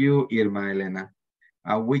 What about you, Irma Elena?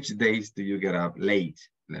 Which days do you get up late,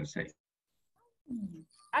 let's say?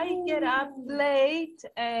 I get up late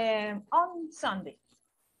on Sunday.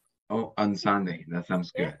 Oh, on Sunday. That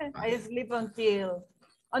sounds good. Yeah, I sleep until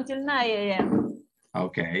 9 a.m.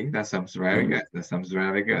 Okay, that sounds very good. That sounds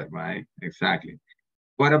very good, right? Exactly.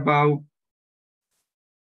 What about,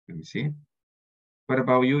 let me see. What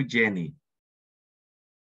about you, Jenny?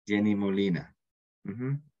 Jenny Molina.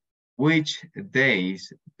 Which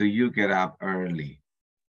days do you get up early?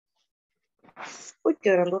 Uy,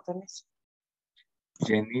 qué grandota es.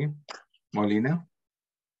 Jenny Molina.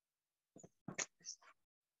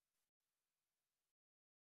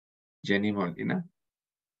 Jenny Molina.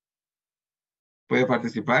 ¿Puede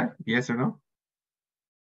participar? Yes or no?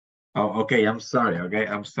 Oh, okay, I'm sorry, okay,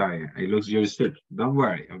 I'm sorry. I lose your sleep. Don't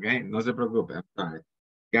worry, okay? No se preocupe, I'm sorry.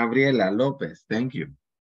 Gabriela Lopez, thank you.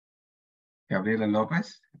 Gabriela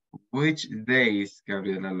Lopez, which days,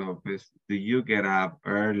 Gabriela Lopez, do you get up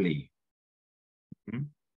early?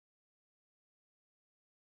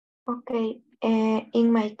 Okay,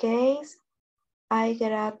 in my case, I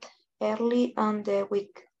get up early on the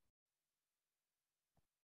week.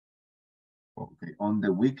 Okay, on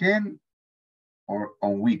the weekend or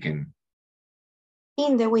on weekend?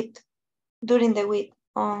 In the week, during the week,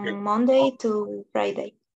 on Monday to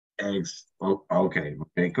Friday. Okay.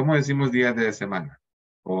 ¿Cómo decimos días de semana?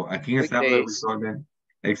 O aquí en El Salvador,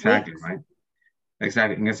 exactly, right?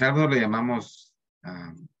 Exactly. En El Salvador le llamamos,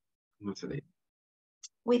 ¿cómo se le llama?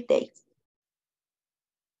 Weekdays.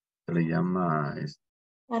 Se le llama,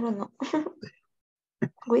 I don't know.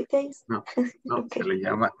 Weekdays. No, okay. Se le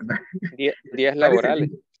llama. Días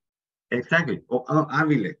laborales. Exactly. O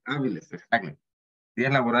hábiles, exactly.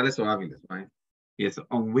 Días laborales o hábiles, right? Yes,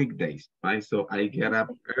 on weekdays, right? So I get up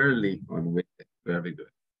early on weekdays. Very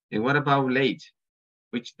good. And what about late?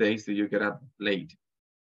 Which days do you get up late?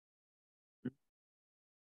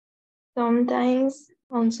 Sometimes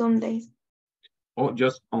on Sundays. Or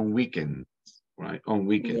just on weekends, right? On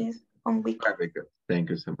weekends. Yes, on weekends. Very good. Thank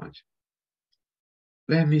you so much.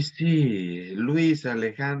 Let me see. Luis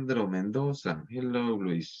Alejandro Mendoza. Hello,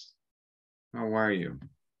 Luis. How are you?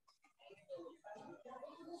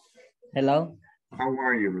 Hello. How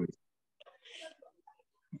are you, Luis?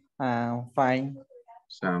 Fine.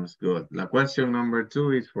 Sounds good. La question number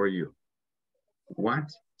 2 is for you.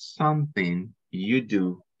 What's something you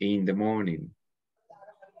do in the morning?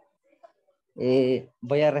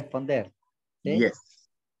 Voy a responder. ¿Sí? Yes.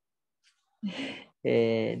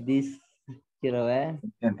 Quiero ver.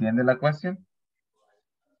 ¿Entiende la question?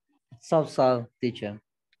 So, teacher.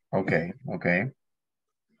 Okay.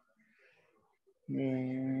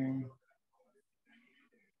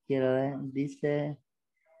 Quiero ver, dice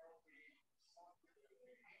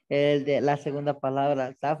el de la segunda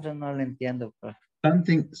palabra, Zafra no lo entiendo. Pero...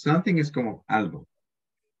 Something es como algo.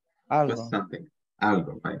 Algo. What's something?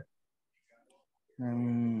 Algo, right?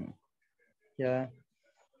 Yeah.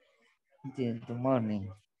 In the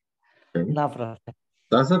morning. Okay. No, profe.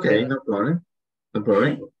 That's okay, no problem. No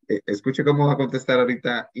problem. Escuche cómo va a contestar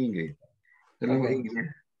ahorita Ingrid. Hello, Okay.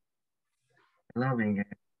 Ingrid. Hello,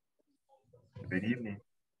 Ingrid. Good evening.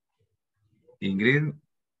 Ingrid.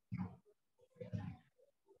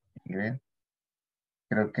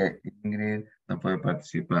 Creo que Ingrid no puede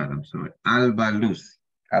participar. I'm sorry. Alba Luz.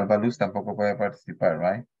 Alba Luz tampoco puede participar,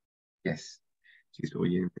 right? Yes. She's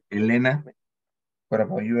oyente. Elena. What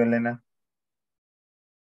about you, Elena?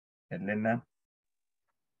 Elena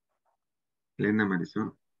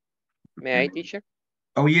Marisol. May I, teacher?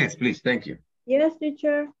 Oh, yes, please. Thank you. Yes,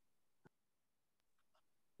 teacher.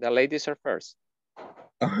 The ladies are first.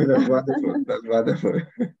 Oh, that's wonderful. That's wonderful.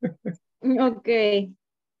 Okay.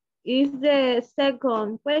 Is the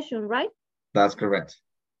second question, right? That's correct.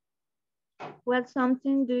 What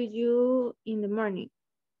something do you in the morning?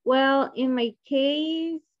 Well, in my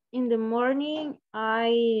case, in the morning,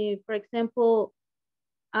 for example,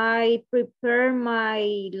 I prepare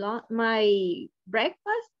my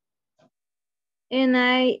breakfast and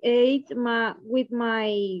I ate with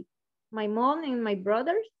my mom and my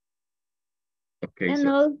brothers. Okay. And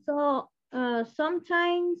also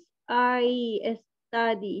Sometimes I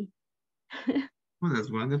study. Oh,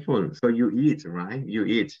 that's wonderful. So you eat, right? You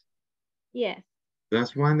eat. Yes.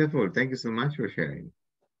 That's wonderful. Thank you so much for sharing.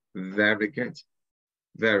 Very good.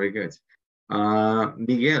 Very good.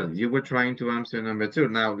 Miguel, you were trying to answer number 2.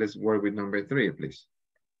 Now let's work with number 3, please.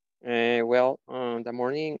 Well, in the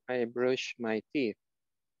morning, I brush my teeth.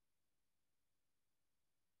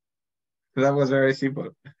 That was very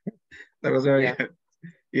simple. That was very good.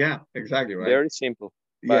 Yeah, exactly, right? Very simple,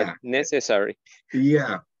 but necessary.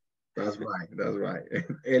 Yeah, that's right. That's right.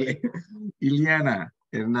 Ileana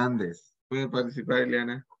Hernández. ¿Puede participar,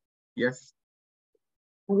 Ileana? Yes.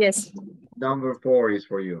 Yes. Number 4 is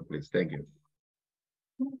for you, please. Thank you.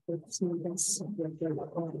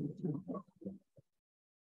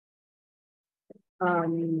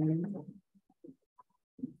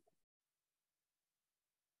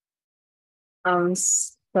 On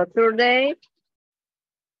Saturday,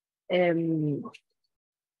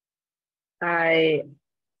 I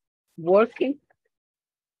working.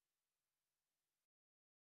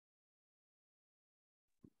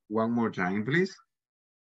 One more time, please.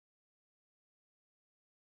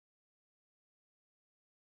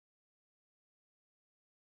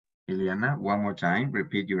 Ileana, one more time.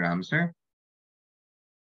 Repeat your answer.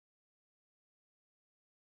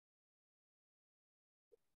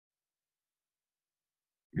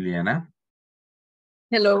 Ileana?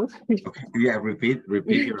 Hello. Okay. Yeah, repeat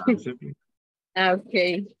your answer, please.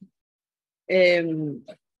 Okay.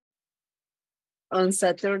 On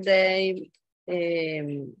Saturday,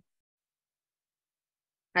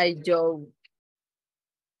 I job.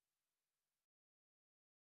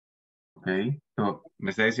 Okay. So,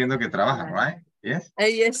 me está diciendo que trabaja, right? Yes?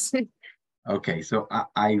 Yes. Okay, so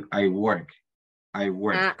I work. I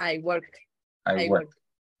work. I work. I work.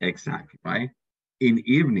 Exactly, right? In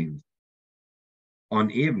evenings. On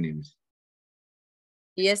evenings.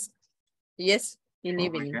 Yes. Yes, in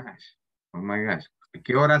evening. My gosh. Oh my gosh.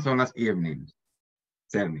 ¿Qué horas son las evenings?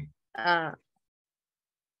 Tell me.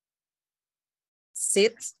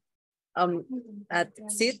 6. At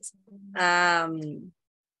 6.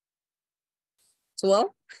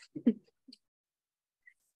 12.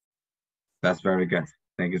 That's very good.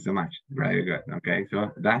 Thank you so much. Very good. Okay,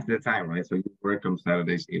 so that's the time, right? So you work on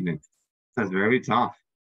Saturdays evenings. That's very tough.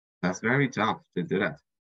 That's very tough to do that.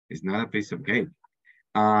 It's not a piece of cake.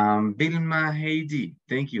 Vilma Heidi,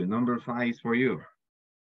 thank you. Number 5 is for you.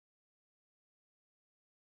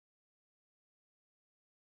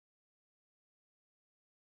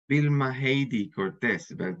 Vilma Heidi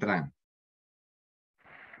Cortez Beltrán.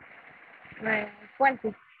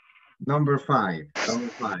 ¿Cuánto? Number 5.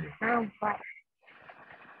 Number 5.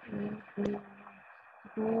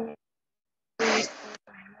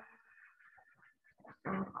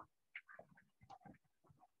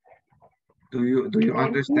 Do you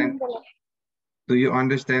understand? Do you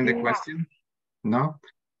understand the question? No?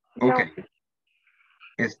 Okay.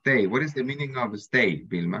 Stay. What is the meaning of stay,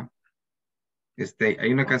 Vilma? Stay.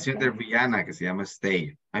 Hay una canción de Rihanna que se llama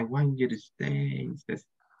Stay. I want you to stay.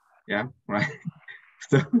 Yeah, right.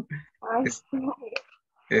 So,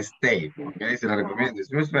 stay. Okay, se la recomiendo.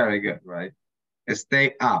 It was very good, right?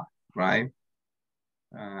 Stay up, right?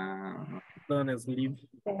 Don't sleep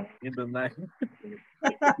in the night.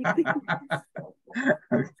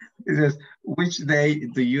 It says, which day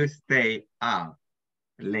do you stay up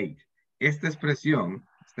late? Esta expresión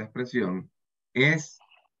es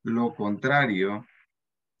lo contrario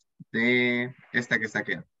de esta que está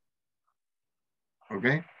aquí.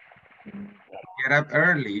 ¿Ok? Get up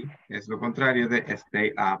early es lo contrario de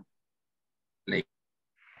stay up late.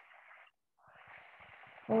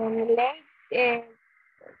 Late,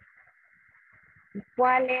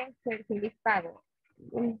 ¿cuál es el significado?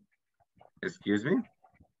 Excuse me?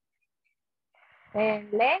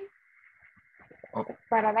 Late,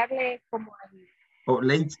 para darle como...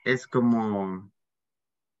 Late es como...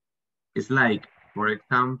 It's like, for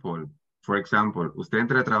example, usted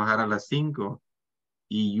entra a trabajar a las 5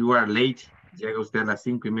 y you are late, llega usted a las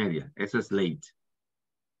 5:30. Eso es late.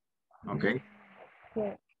 ¿Ok? Sí.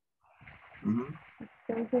 Mm-hmm.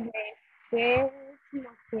 Entonces, ¿qué es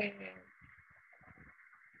lo que...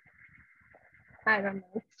 I don't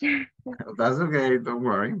know. That's okay, don't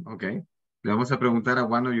worry. Okay. Le vamos a preguntar a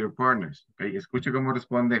one of your partners. Okay. Escuche cómo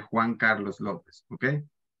responde Juan Carlos López. Okay.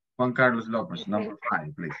 Juan Carlos López, number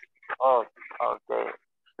 5, please. Oh, okay.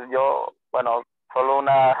 Yo, bueno, solo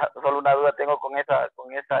una duda tengo con esa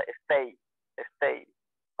stay,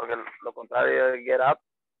 porque lo contrario de get up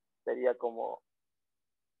sería como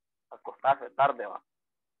acostarse tarde, ¿va?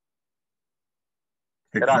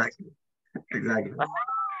 Exactly.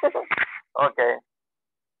 Okay.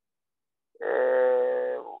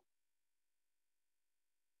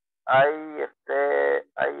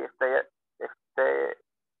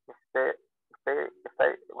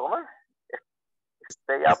 ¿cómo es?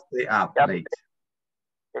 Stay up late.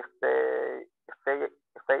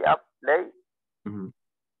 Stay up late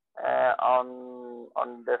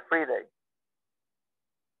on the free day.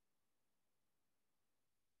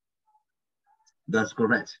 That's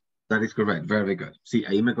correct. That is correct. Very good. Sí,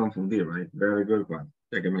 ahí me confundí, right? Very good one.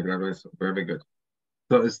 Ya que me aclaro eso. Very good.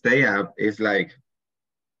 So stay up is like,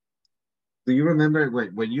 do you remember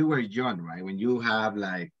when you were young, right? When you have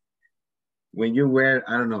like, when you were,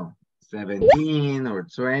 I don't know, 17 or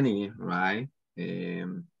 20, right?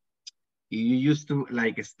 You used to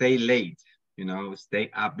like stay late, you know, stay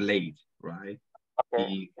up late, right?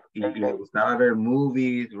 Okay. Y le gustaba ver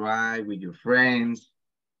movies, right? With your friends.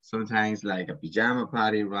 Sometimes like a pajama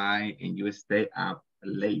party, right? And you stay up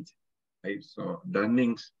late, right? So that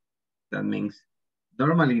means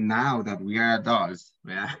normally now that we are adults,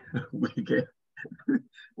 yeah,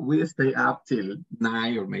 we stay up till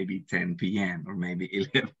 9 or maybe 10 p.m. or maybe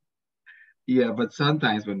 11. Yeah, but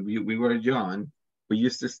sometimes when we were young, we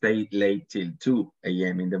used to stay late till 2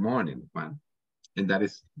 a.m. in the morning, man. And that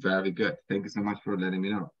is very good. Thank you so much for letting me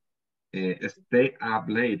know. Stay up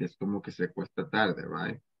late es como que se cuesta tarde,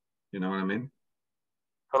 right? You know what I mean?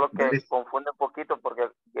 Solo que confunde un poquito porque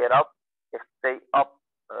get up, stay up,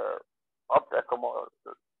 up es como,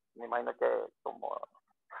 me imagino que como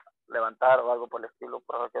levantar o algo por el estilo.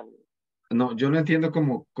 Por que... No, yo lo entiendo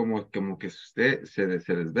como que usted se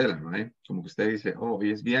desvela, right? Como que usted dice, oh,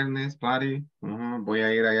 hoy es viernes, party, voy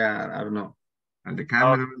a ir allá, I don't know, al de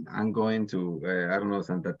Cameron, I'm going to, I don't know,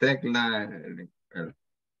 Santa Tecla,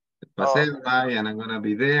 el paseo, right, and I'm gonna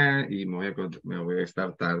be there, y me voy a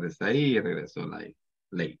estar tarde hasta ahí, y regreso like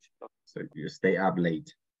late. So you stay up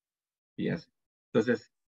late. Yes.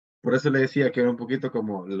 Entonces, por eso le decía que era un poquito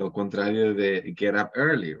como lo contrario de get up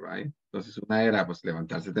early, right? Entonces, una era pues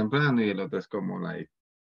levantarse temprano y el otro es como like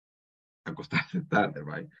acostarse tarde,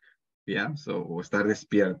 right? Yeah, so, o estar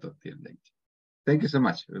despierto till late. Thank you so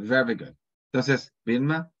much. Very good. Entonces,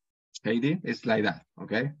 Vilma, Heidi, it's like that,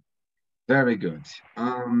 okay? Very good.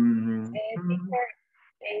 Igual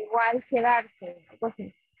quedarse.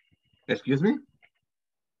 Excuse me?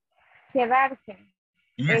 Quedarse.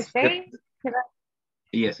 Yes. Quedarse.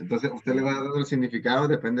 Yes, entonces usted le va a dar el significado,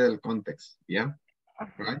 depende del contexto, ¿ya?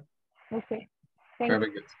 Right? Okay.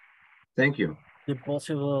 Very good. Thank you. The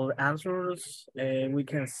possible answers, we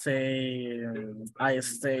can say I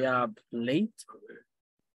stay up late.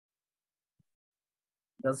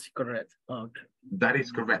 That's correct. Okay. That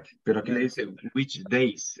is correct. Pero aquí le dice which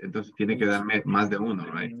days. Entonces tiene que darme más de uno,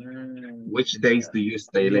 right? Which days do you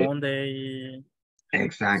stay late? Monday.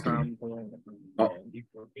 Exactly. Oh.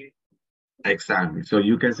 Exactly. So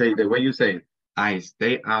you can say the way you say it, I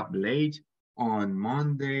stay up late on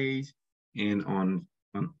Mondays and on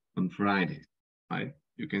Fridays, right?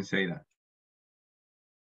 You can say that.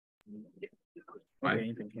 Right?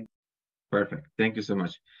 Okay, thank you. Perfect. Thank you so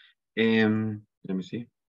much. Let me see.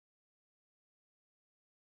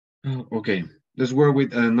 Okay, let's work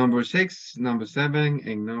with number 6, number 7,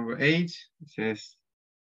 and number 8. It says,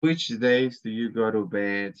 which days do you go to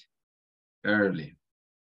bed early?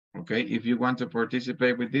 Okay, if you want to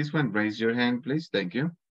participate with this one, raise your hand, please. Thank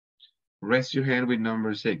you. Raise your hand with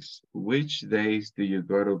number 6. Which days do you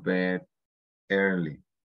go to bed early?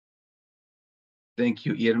 Thank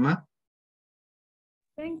you, Irma.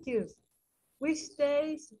 Thank you. Which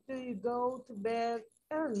days do you go to bed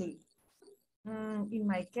early? In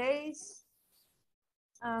my case,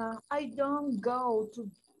 I don't go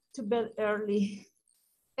to bed early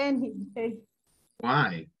any day.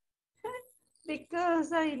 Why?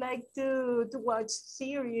 Because I like to watch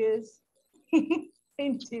series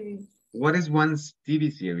in TV. What is one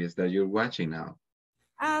TV series that you're watching now?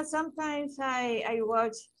 Sometimes I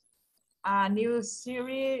watch a new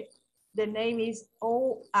series. The name is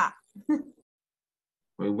OA.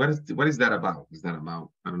 Well, what is that about? Is that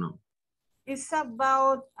about? I don't know. It's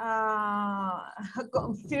about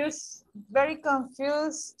very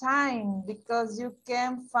confused time because you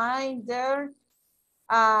can find their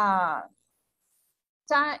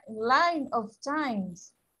line of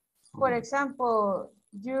times. For example,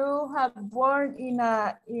 you have born in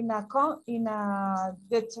a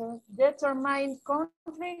determined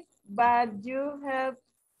country, but you have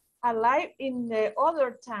a life in the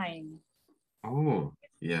other time. Oh,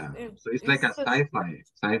 yeah. So it's like a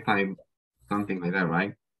sci-fi, something like that,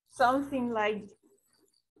 right? Something like.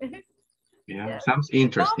 Yeah, sounds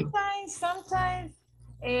interesting. Sometimes,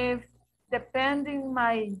 if depending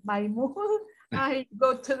my mood, I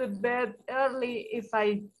go to the bed early if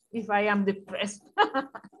I if I am depressed.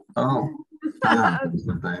 Oh,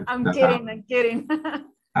 sometimes. I'm That's kidding, how. I'm kidding.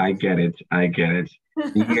 I get it. I get it.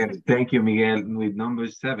 Miguel, thank you, Miguel, with number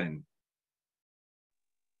 7.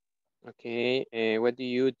 Okay, what do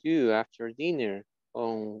you do after dinner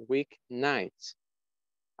on weeknights?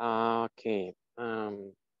 Okay,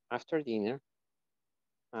 after dinner,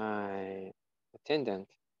 I attended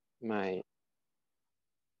my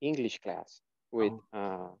English class with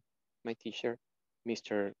my teacher,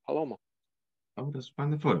 Mr. Palomo. Oh, that's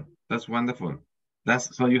wonderful. That's wonderful.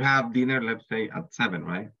 That's so you have dinner, let's say at 7,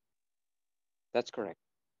 right? That's correct.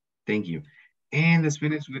 Thank you. And let's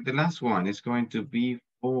finish with the last one. It's going to be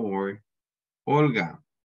for Olga.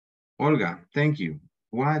 Olga, thank you.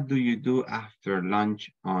 What do you do after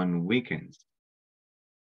lunch on weekends?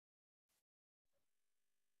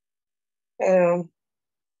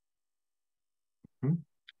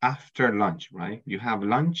 After lunch, right? You have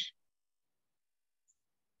lunch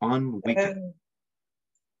on weekends.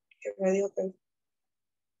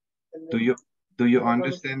 Do you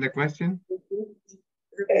understand the question?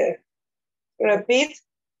 Repeat.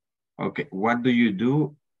 Okay, what do you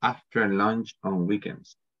do after lunch on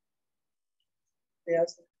weekends?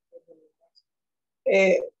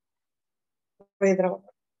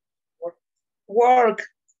 Work.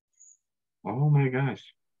 Oh my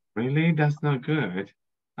gosh, really? That's not good.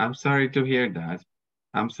 I'm sorry to hear that.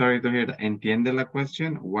 I'm sorry to hear that. ¿Entiende la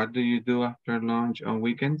question? What do you do after lunch on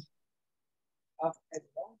weekends?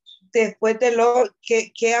 Después de lo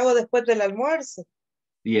 ¿qué hago después del almuerzo?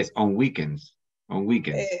 Yes, on weekends. On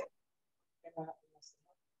weekends.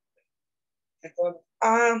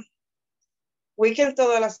 Weekend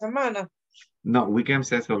toda la semana. No,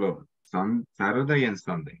 weekends es solo Saturday and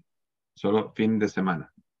Sunday. Solo fin de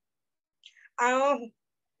semana.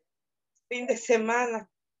 Fin de semana.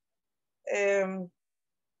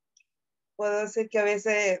 Puedo decir que a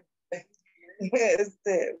veces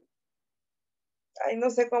ay,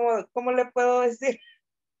 no sé cómo le puedo decir.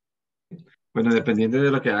 Bueno, dependiendo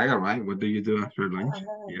de lo que haga, right? What do you do after lunch?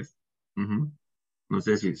 Yes. No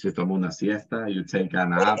sé si se toma una siesta, you take a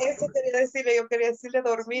nap. Eso quería decirle, yo quería decirle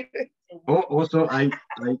dormir. Oh, also I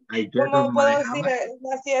get ¿Cómo on puedo my decir hammock.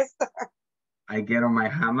 una siesta? I get on my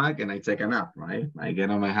hammock and I take a nap, right? I get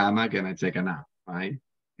on my hammock and I take a nap, right?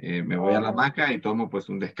 Me voy a la hamaca y tomo pues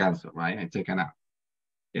un descanso, right? I take a nap.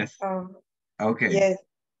 Yes. Okay. Yes.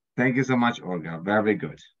 Thank you so much, Olga. Very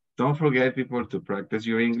good. Don't forget, people, to practice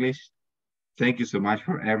your English. Thank you so much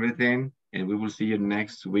for everything. And we will see you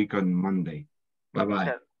next week on Monday.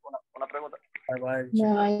 Bye-bye. Una pregunta. Bye-bye.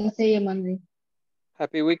 Bye. See you Monday.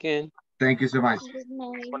 Happy weekend. Thank you so much.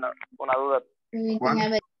 Una duda.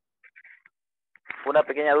 What? Una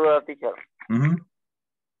pequeña duda, teacher.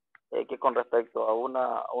 Que con respecto a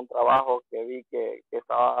un trabajo que vi que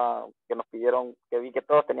nos pidieron, que vi que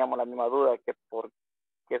todos teníamos la misma duda, que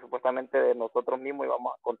supuestamente de nosotros mismos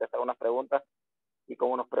íbamos a contestar unas preguntas, y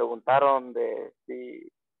como nos preguntaron de si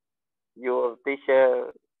your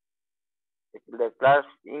teacher, the class,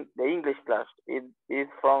 the English class, is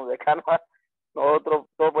from the Canada, nosotros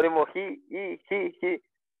todos ponemos he,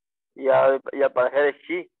 y al parecer es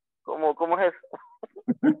she. ¿Cómo es eso?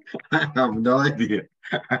 I have no idea.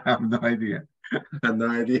 I have no idea.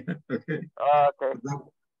 Okay. Okay.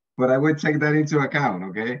 But I will take that into account,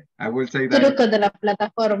 okay? I will take that. Truco de la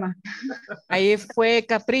plataforma. Ahí fue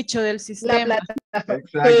capricho del sistema. La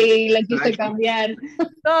plataforma. Sí, la quise cambiar.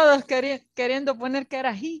 Todos queriendo poner que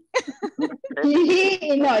era he.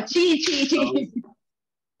 No, chi.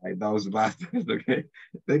 Those bastards, okay?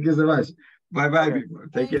 Thank you so much. Bye-bye, people.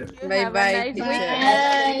 Take care. Bye-bye.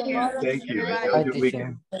 Thank you. Enjoy your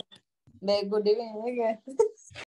weekend. Good evening.